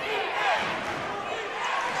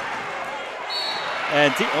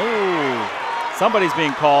 And somebody's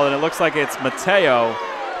being called, and it looks like it's Mateo.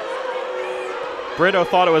 Brito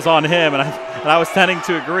thought it was on him, and I was tending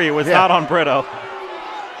to agree. It was not on Brito.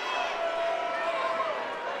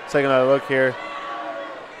 Taking another look here.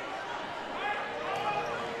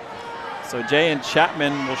 So Jay and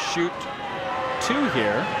Chapman will shoot 2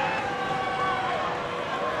 here.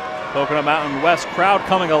 Pocono Mountain West crowd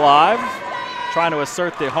coming alive, trying to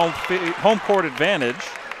assert the home court advantage.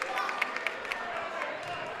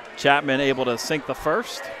 Chapman able to sink the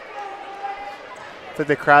first. I think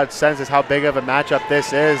the crowd senses how big of a matchup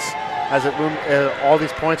this is, as all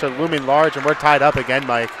these points are looming large, and we're tied up again,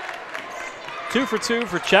 Mike. 2 for 2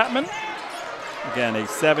 for Chapman. Again, a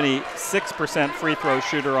 76% free throw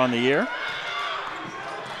shooter on the year.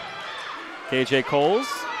 KJ Coles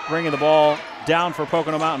bringing the ball down for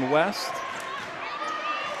Pocono Mountain West.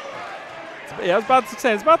 I was about to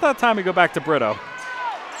say, it's about that time we go back to Brito.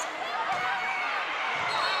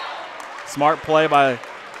 Smart play by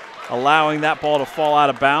allowing that ball to fall out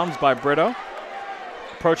of bounds by Brito.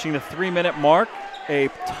 Approaching the 3-minute mark, a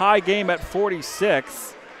tie game at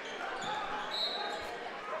 46.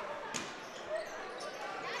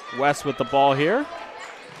 West with the ball here.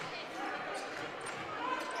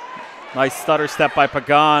 Nice stutter step by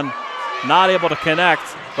Pagan. Not able to connect,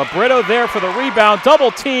 but Brito there for the rebound.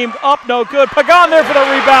 Double teamed, up no good. Pagan there for the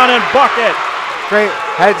rebound and bucket. Great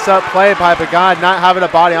heads-up play by Pagan, not having a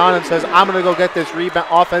body on him, says, I'm going to go get this rebound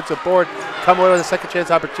offensive board, come away with a second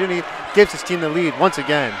chance opportunity, gives his team the lead once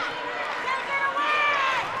again.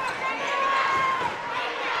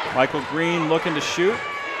 Michael Green looking to shoot.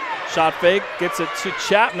 Shot fake, gets it to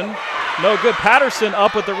Chapman. No good. Patterson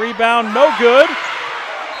up with the rebound, no good.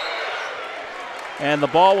 And the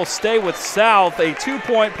ball will stay with South. A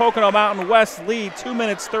 2-point Pocono Mountain West lead, 2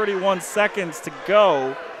 minutes, 31 seconds to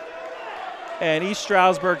go. And East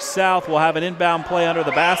Stroudsburg South will have an inbound play under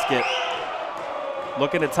the basket,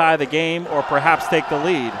 looking to tie the game or perhaps take the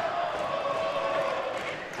lead.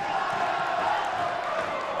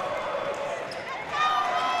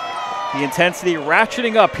 The intensity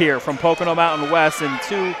ratcheting up here from Pocono Mountain West, and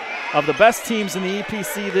 2 of the best teams in the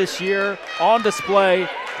EPC this year on display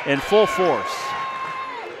in full force.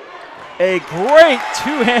 A great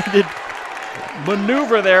 2-handed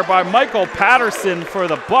maneuver there by Michael Patterson for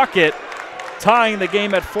the bucket, tying the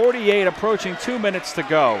game at 48, approaching 2 minutes to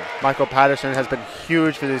go. Michael Patterson has been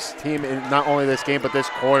huge for this team in not only this game, but this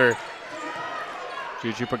quarter.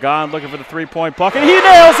 Juju Pagan looking for the 3-point bucket. He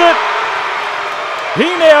nails it!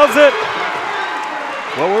 He nails it!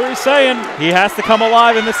 What were we saying? He has to come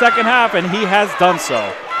alive in the second half, and he has done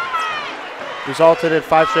so. Resulted in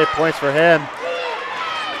 5 straight points for him.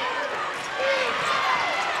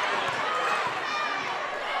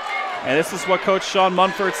 And this is what Coach Sean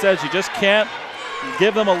Munford says. You just can't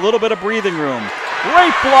give them a little bit of breathing room.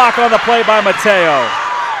 Great block on the play by Mateo.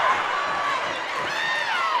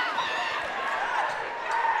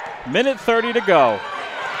 Minute 30 to go.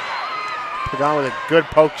 Pocono with a good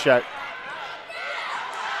poke check.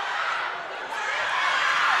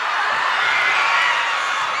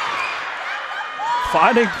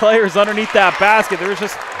 Finding players underneath that basket.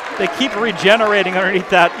 They keep regenerating underneath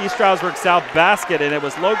that East Stroudsburg South basket, and it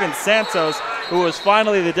was Logan Santos who was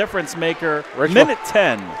finally the difference maker. Minute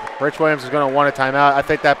 10. Rich Williams is going to want a timeout. I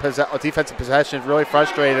think that defensive possession really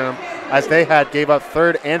frustrated them as they gave up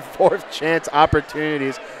third and fourth chance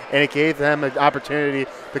opportunities, and it gave them an opportunity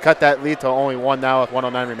to cut that lead to only one now with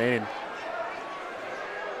 1:09 remaining.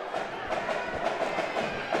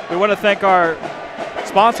 We want to thank our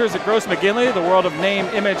sponsors at Gross McGinley. The world of name,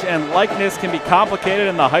 image, and likeness can be complicated,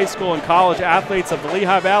 and the high school and college athletes of the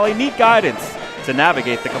Lehigh Valley need guidance to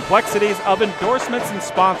navigate the complexities of endorsements and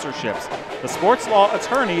sponsorships. The sports law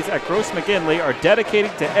attorneys at Gross McGinley are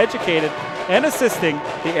dedicated to educating and assisting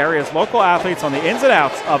the area's local athletes on the ins and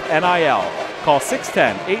outs of NIL. Call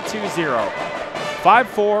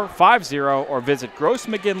 610-820-5450 or visit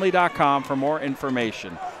grossmcginley.com for more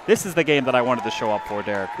information. This is the game that I wanted to show up for,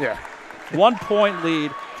 Derek. Yeah. 1 point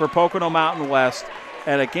lead for Pocono Mountain West,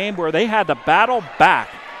 and a game where they had to battle back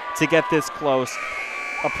to get this close.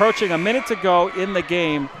 Approaching a minute to go in the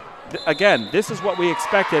game. Again, this is what we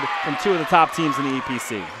expected from two of the top teams in the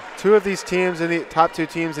EPC. Two of these teams in the top two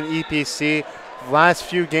teams in EPC. Last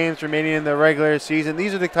few games remaining in the regular season.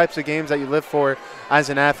 These are the types of games that you live for as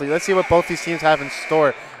an athlete. Let's see what both these teams have in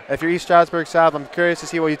store. If you're East Stroudsburg South, I'm curious to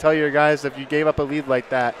see what you tell your guys if you gave up a lead like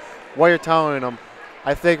that. What you're telling them.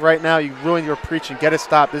 I think right now you ruin your preaching. Get a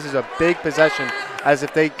stop. This is a big possession, as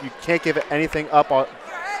if you can't give anything up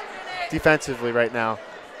defensively right now.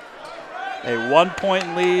 A 1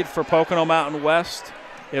 point lead for Pocono Mountain West.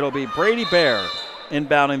 It'll be Brady Bear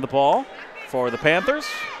inbounding the ball for the Panthers.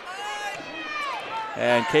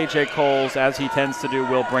 And KJ Coles, as he tends to do,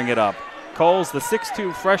 will bring it up. Coles, the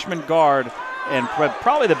 6'2 freshman guard, and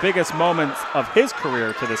probably the biggest moments of his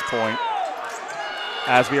career to this point.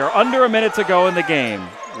 As we are under a minute to go in the game.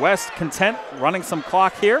 West content running some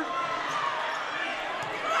clock here.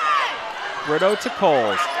 Brito to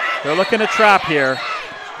Coles. They're looking to trap here.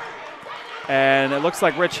 And it looks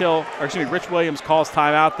like Rich Williams calls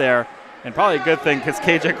timeout there. And probably a good thing because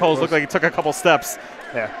KJ Coles looked like he took a couple steps.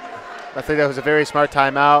 Yeah, I think that was a very smart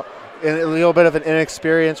timeout. And a little bit of an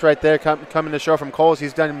inexperience right there coming to show from Coles.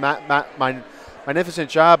 He's done a magnificent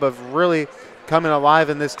job of really coming alive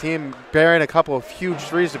in this team, bearing a couple of huge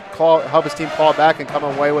threes to help his team claw back and come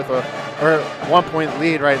away with a 1 point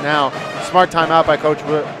lead right now. Smart timeout by Coach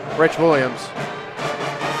Rich Williams.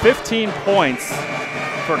 15 points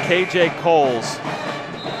for KJ Coles.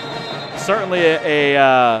 Certainly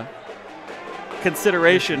a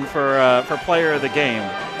consideration for player of the game.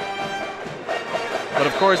 But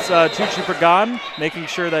of course, Chuchu Pagan making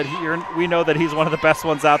sure that we know that he's one of the best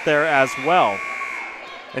ones out there as well.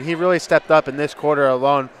 And he really stepped up in this quarter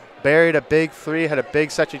alone. Buried a big three, had a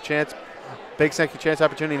big second chance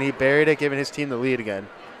opportunity, and he buried it, giving his team the lead again.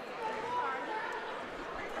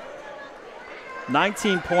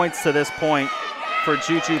 19 points to this point for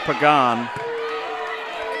Juju Pagan.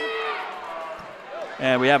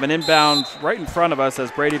 And we have an inbound right in front of us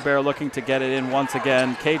as Brady Bear looking to get it in once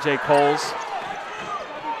again. KJ Coles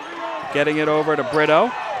getting it over to Brito.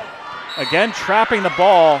 Again, trapping the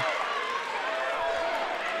ball.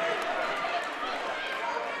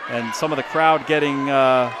 And some of the crowd getting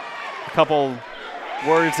a couple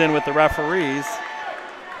words in with the referees.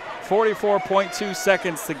 44.2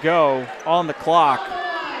 seconds to go on the clock.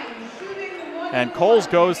 And Coles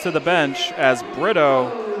goes to the bench as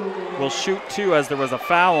Brito will shoot two as there was a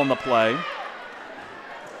foul on the play.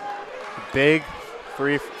 Big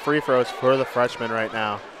free throws for the freshman right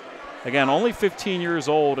now. Again, only 15 years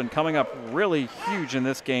old and coming up really huge in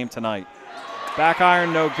this game tonight. Back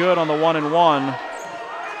iron no good on the 1-and-1.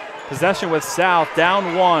 Possession with South,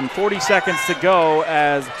 down one, 40 seconds to go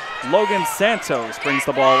as Logan Santos brings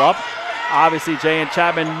the ball up. Obviously, Jay and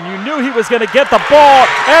Chapman, you knew he was going to get the ball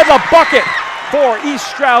and the bucket for East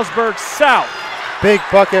Stroudsburg South. Big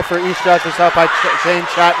bucket for East Stroudsburg South by Zane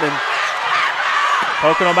Chapman.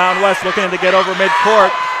 Pocono Mountain West looking to get over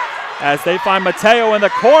midcourt as they find Mateo in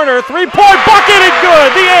the corner. Three-point bucket and good,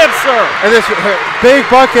 the answer. And this big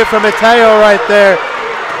bucket from Mateo right there.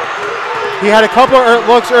 He had a couple of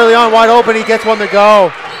looks early on wide open. He gets one to go.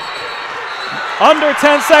 Under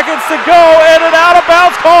 10 seconds to go and an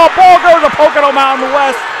out-of-bounds call. Ball goes to Pocono Mountain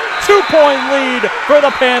West. 2 point lead for the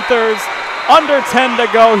Panthers. Under 10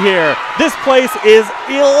 to go here. This place is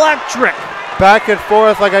electric. Back and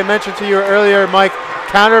forth, like I mentioned to you earlier, Mike.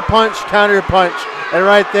 Counter punch, counter punch. And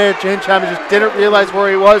right there, Jane Chapman just didn't realize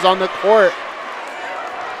where he was on the court.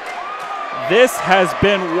 This has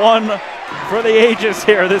been one for the ages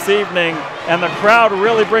here this evening, and the crowd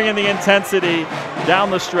really bringing the intensity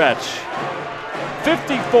down the stretch.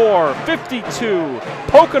 54-52,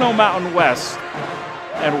 Pocono Mountain West.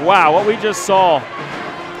 And wow, what we just saw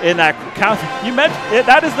in that count, you mentioned it,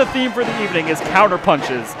 that is the theme for the evening, is counter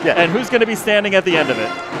punches. Yeah. And who's going to be standing at the end of it?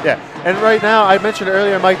 Yeah, and right now, I mentioned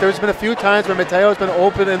earlier, Mike, there's been a few times where Mateo's been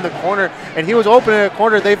open in the corner, and he was open in a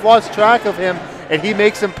corner. They've lost track of him, and he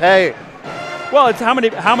makes them pay. Well, it's how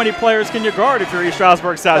many players can you guard if you're East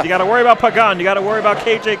Stroudsburg South? You got to worry about Pagan. You got to worry about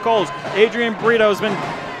KJ Coles. Adrian Brito's been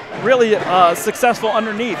really successful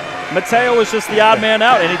underneath. Mateo was just the odd man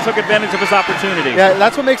out, and he took advantage of his opportunity. Yeah,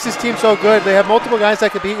 that's what makes this team so good. They have multiple guys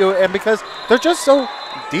that can beat you, and because they're just so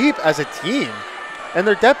deep as a team, and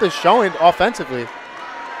their depth is showing offensively.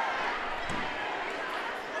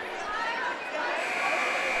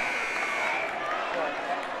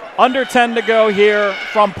 Under 10 to go here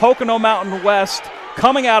from Pocono Mountain West.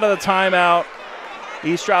 Coming out of the timeout,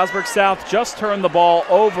 East Stroudsburg South just turned the ball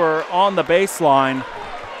over on the baseline.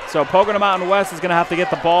 So Pocono Mountain West is going to have to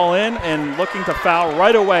get the ball in, and looking to foul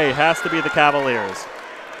right away has to be the Cavaliers.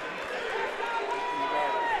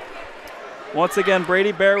 Once again,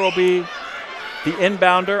 Brady Bear will be the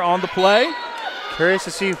inbounder on the play. Curious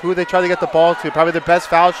to see who they try to get the ball to. Probably their best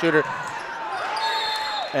foul shooter.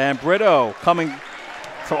 And Brito coming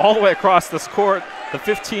from all the way across this court, the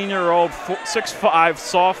 15-year-old 6'5"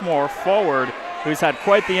 sophomore forward who's had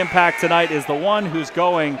quite the impact tonight is the one who's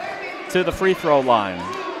going to the free throw line.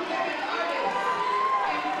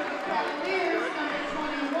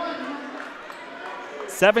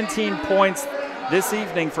 "17 points this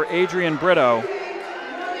evening for Adrian Brito.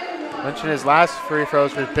 Mentioned his last free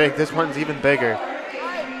throws were big. This one's even bigger.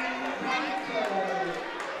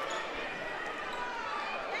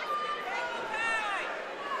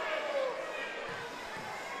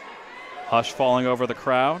 Hush falling over the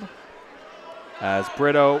crowd as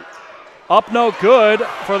Brito up no good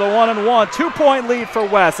for the 1-and-1. 2-point lead for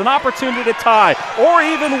West. An opportunity to tie or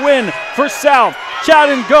even win for South.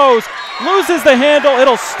 Chadden goes, loses the handle.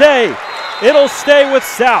 It'll stay. It'll stay with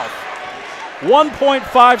South.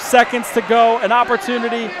 1.5 seconds to go. An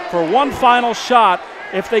opportunity for one final shot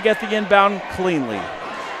if they get the inbound cleanly.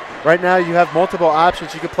 Right now you have multiple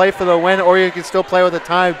options. You can play for the win, or you can still play with the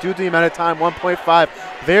time due to the amount of time, 1.5.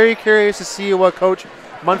 Very curious to see what Coach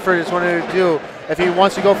Munford is wanting to do if he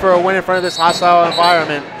wants to go for a win in front of this hostile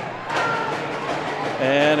environment.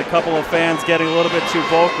 And a couple of fans getting a little bit too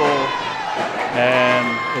vocal and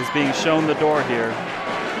is being shown the door here.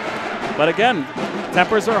 But again,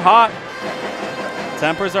 tempers are hot.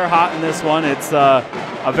 Tempers are hot in this one. It's a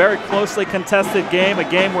very closely contested game, a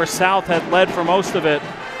game where South had led for most of it.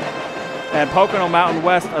 And Pocono Mountain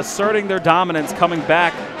West asserting their dominance, coming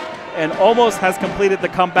back, and almost has completed the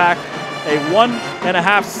comeback. A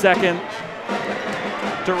 1.5 second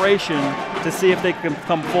duration to see if they can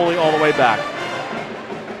come fully all the way back.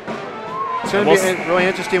 It's going to be really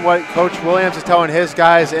interesting what Coach Williams is telling his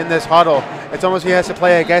guys in this huddle. It's almost he has to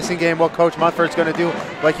play a guessing game what Coach Munford's going to do.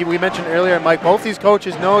 Like we mentioned earlier, Mike, both these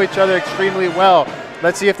coaches know each other extremely well.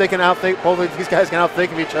 Let's see if they can outthink, both of these guys can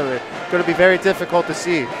outthink of each other. It's going to be very difficult to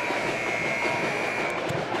see.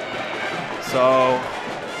 So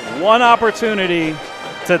one opportunity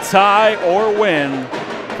to tie or win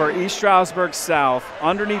for East Stroudsburg South.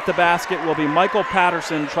 Underneath the basket will be Michael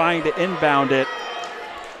Patterson trying to inbound it.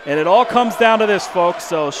 And it all comes down to this, folks,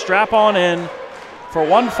 so strap on in for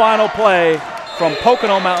one final play from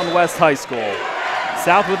Pocono Mountain West High School.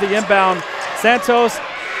 South with the inbound. Santos,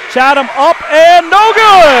 Chatham up and no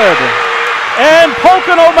good! And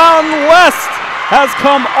Pocono Mountain West has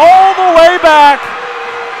come all the way back,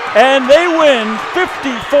 and they win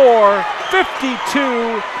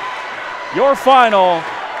 54-52. Your final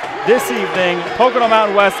this evening. Pocono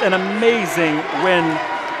Mountain West, an amazing win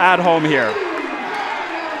at home here.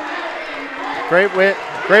 Great win,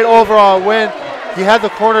 great overall win. He had the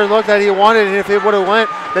corner look that he wanted, and if it would have went,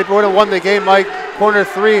 they would have won the game. Like corner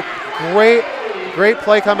three, great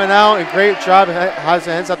play coming out, and great job. Has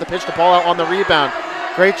the hands out to pitch the ball out on the rebound.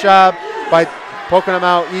 Great job by Pocono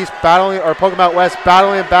Mountain East battling, or Pocono Mountain West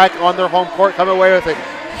battling back on their home court, coming away with a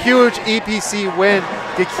huge EPC win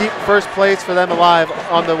to keep first place for them alive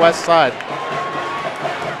on the west side.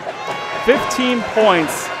 15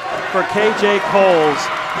 points for KJ Coles,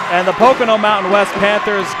 and the Pocono Mountain West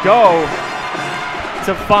Panthers go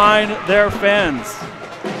to find their fans.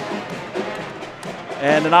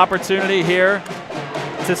 And an opportunity here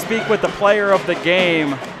to speak with the player of the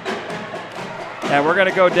game. And we're going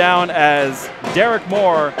to go down as Derek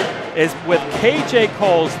Moore is with KJ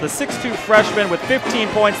Coles, the 6'2 freshman with 15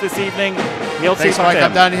 points this evening. You'll see Thanks, Mike.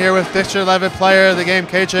 I'm down here with District 11 player of the game,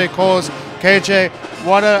 KJ Coles. KJ,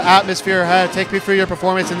 what an atmosphere had. Take me through your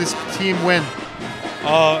performance in this team win.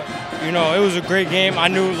 You know, it was a great game. I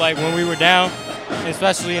knew, like, when we were down,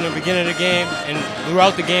 especially in the beginning of the game, and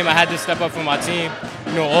throughout the game, I had to step up for my team.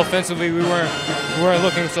 You know, offensively, we weren't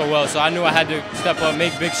looking so well, so I knew I had to step up,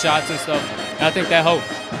 make big shots and stuff, and I think that helped.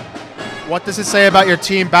 What does it say about your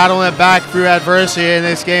team battling back through adversity in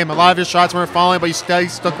this game? A lot of your shots weren't falling, but you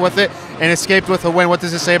stuck with it and escaped with a win. What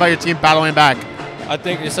does it say about your team battling back? I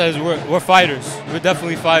think it says we're fighters. We're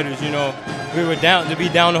definitely fighters. You know, we were down to be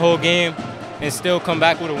down the whole game and still come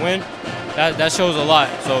back with a win. That shows a lot.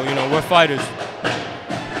 So, you know, we're fighters.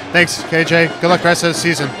 Thanks, KJ. Good luck the rest of the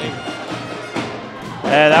season.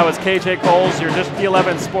 And that was KJ Coles, your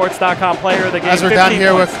D11sports.com player of the game. As we're down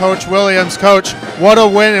here with Coach Williams. Coach, what a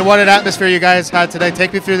win and what an atmosphere you guys had today.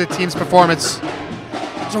 Take me through the team's performance.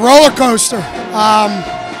 It's a roller coaster.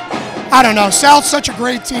 I don't know. South's such a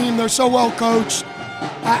great team. They're so well coached.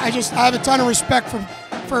 I have a ton of respect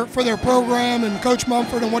for their program and Coach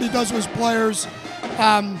Mumford and what he does with his players.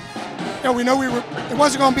 You know, we know it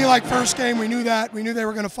wasn't going to be like first game. We knew that. We knew they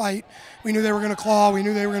were going to fight. We knew they were going to claw. We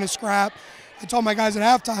knew they were going to scrap. I told my guys at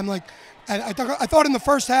halftime, like, I thought in the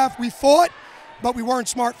first half we fought, but we weren't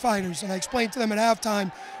smart fighters. And I explained to them at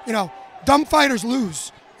halftime, you know, dumb fighters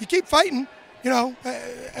lose. You keep fighting, you know,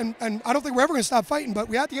 and I don't think we're ever going to stop fighting, but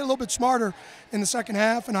we had to get a little bit smarter in the second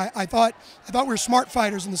half. And I thought we were smart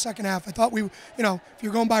fighters in the second half. I thought we, you know, if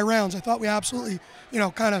you're going by rounds, I thought we absolutely, you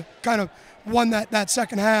know, kind of won that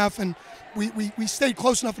second half, and we stayed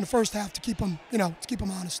close enough in the first half to keep them, you know, to keep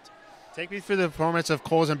them honest. Take me through the performance of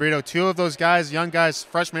Coles and Brito. Two of those guys, young guys,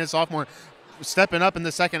 freshman and sophomore, stepping up in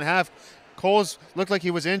the second half. Coles looked like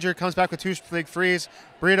he was injured, comes back with two big threes.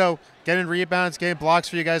 Brito getting rebounds, getting blocks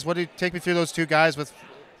for you guys. What do you take me through those two guys with?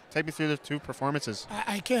 Take me through the two performances.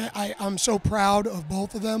 I'm so proud of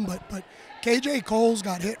both of them, but KJ Coles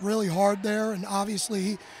got hit really hard there, and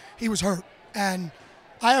obviously he was hurt. And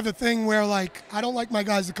I have a thing where, like, I don't like my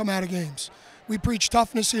guys to come out of games. We preach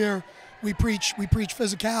toughness here. We preach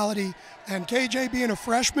physicality, and KJ being a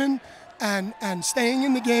freshman and staying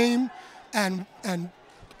in the game, and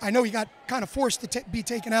I know he got kind of forced to be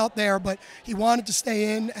taken out there, but he wanted to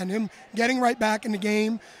stay in, and him getting right back in the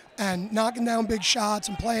game and knocking down big shots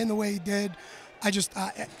and playing the way he did.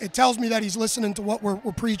 It tells me that he's listening to what we're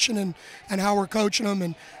preaching and how we're coaching him.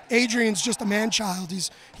 And Adrian's just a man-child.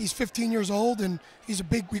 He's 15 years old, and he's a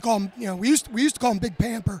big. We call him, you know, we used to call him Big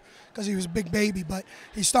Pamper because he was a big baby, but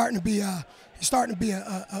he's starting to be a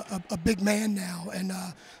big man now. And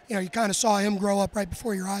you know, you kind of saw him grow up right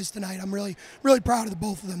before your eyes tonight. I'm really proud of the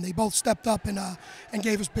both of them. They both stepped up and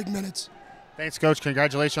gave us big minutes. Thanks, Coach.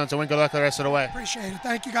 Congratulations on win. Good luck the rest of the way. Appreciate it.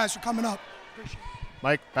 Thank you guys for coming up. Appreciate it.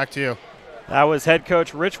 Mike, back to you. That was head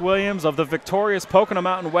coach Rich Williams of the victorious Pocono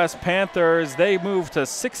Mountain West Panthers. They moved to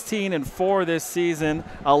 16-4 this season,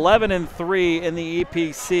 11-3 in the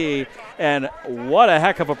EPC. And what a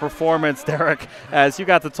heck of a performance, Derek, as you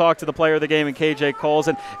got to talk to the player of the game in KJ Coles.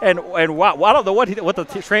 And wow, I don't know what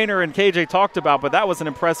the trainer and KJ talked about, but that was an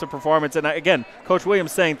impressive performance. And again, Coach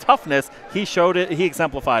Williams saying toughness, he showed it, he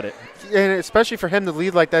exemplified it. And especially for him to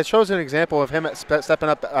lead like that shows an example of him stepping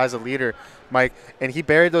up as a leader, Mike. And he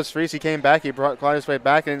buried those threes. He came back. He clawed his way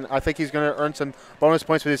back. And I think he's going to earn some bonus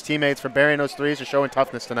points with his teammates for burying those threes and showing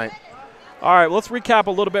toughness tonight. All right, let's recap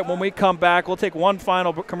a little bit when we come back. We'll take one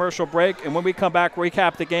final commercial break, and when we come back,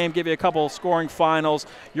 recap the game, give you a couple scoring finals.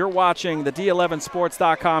 You're watching the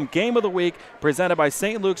D11sports.com Game of the Week presented by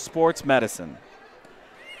St. Luke's Sports Medicine.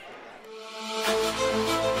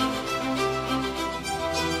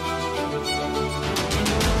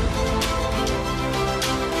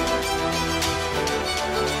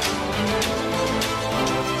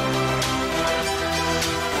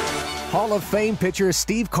 Hall of Fame pitcher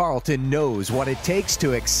Steve Carlton knows what it takes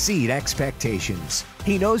to exceed expectations.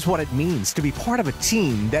 He knows what it means to be part of a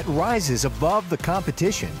team that rises above the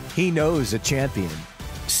competition. He knows a champion.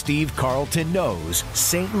 Steve Carlton knows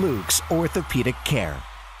St. Luke's Orthopedic Care.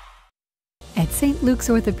 At St. Luke's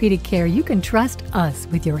Orthopedic Care, you can trust us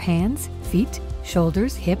with your hands, feet,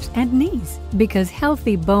 shoulders, hips, and knees. Because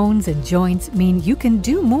healthy bones and joints mean you can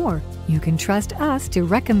do more. You can trust us to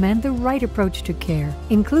recommend the right approach to care,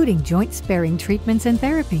 including joint-sparing treatments and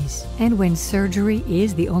therapies. And when surgery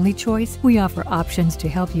is the only choice, we offer options to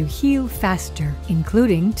help you heal faster,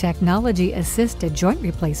 including technology-assisted joint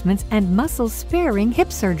replacements and muscle-sparing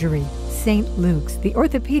hip surgery. St. Luke's, the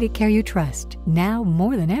orthopedic care you trust, now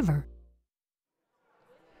more than ever.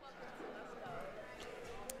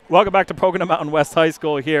 Welcome back to Pocono Mountain West High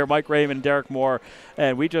School here. Mike Raymond, Derek Moore,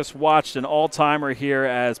 and we just watched an all-timer here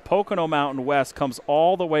as Pocono Mountain West comes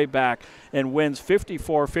all the way back and wins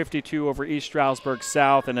 54-52 over East Stroudsburg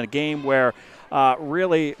South in a game where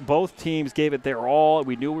really both teams gave it their all.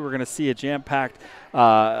 We knew we were going to see a jam-packed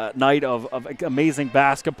night of amazing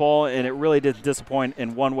basketball, and it really didn't disappoint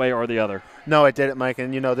in one way or the other. No, it didn't, Mike.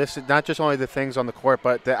 And, this is not just only the things on the court,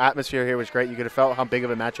 but the atmosphere here was great. You could have felt how big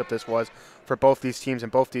of a matchup this was for both these teams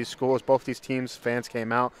and both these schools. Both these teams' fans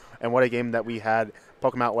came out, and what a game that we had.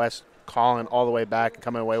 Pocono Mountain West calling all the way back and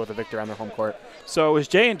coming away with a victory on their home court. So it was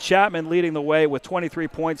Jay and Chapman leading the way with 23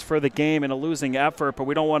 points for the game in a losing effort, but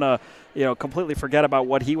we don't want to completely forget about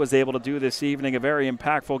what he was able to do this evening. A very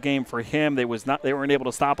impactful game for him. They weren't able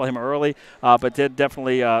to stop him early, but did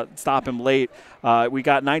definitely stop him late. We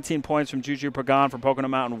got 19 points from Juju Pagan from Pocono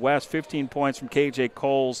Mountain West, 15 points from KJ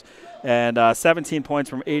Coles, and 17 points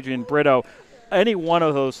from Adrian Brito. Any one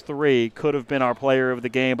of those three could have been our player of the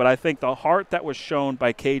game, but I think the heart that was shown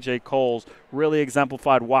by KJ Coles really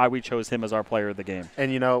exemplified why we chose him as our player of the game.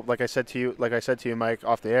 And like I said to you, Mike,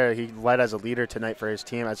 off the air, he led as a leader tonight for his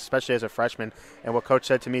team, especially as a freshman. And what Coach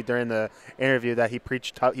said to me during the interview that he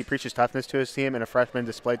preaches toughness to his team, and a freshman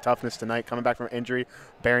displayed toughness tonight, coming back from injury,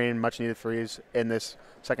 burying much-needed threes in this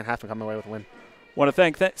second half and coming away with a win. Want to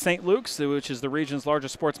thank St. Luke's, which is the region's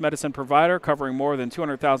largest sports medicine provider, covering more than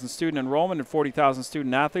 200,000 student enrollment and 40,000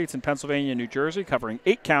 student athletes in Pennsylvania and New Jersey, covering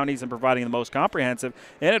 8 counties and providing the most comprehensive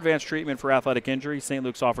and advanced treatment for athletic injuries. St.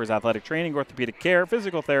 Luke's offers athletic training, orthopedic care,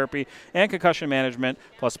 physical therapy, and concussion management,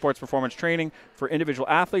 plus sports performance training for individual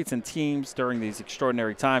athletes and teams during these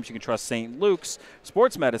extraordinary times. You can trust St. Luke's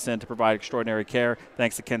Sports Medicine to provide extraordinary care.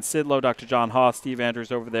 Thanks to Ken Sidlow, Dr. John Haas, Steve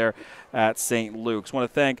Andrews over there at St. Luke's. Want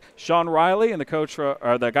to thank Sean Riley and the coach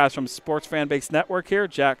for the guys from Sports Fan Base Network here,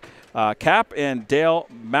 Jack Cap and Dale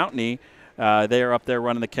Mountney. They are up there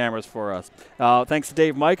running the cameras for us. Thanks to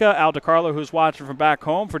Dave Micah, Al DiCarlo, who's watching from back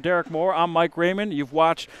home. For Derek Moore, I'm Mike Raymond. You've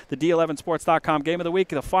watched the D11Sports.com Game of the Week,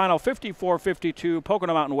 the final 54-52,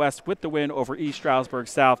 Pocono Mountain West with the win over East Stroudsburg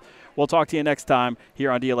South. We'll talk to you next time here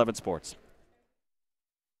on D11 Sports.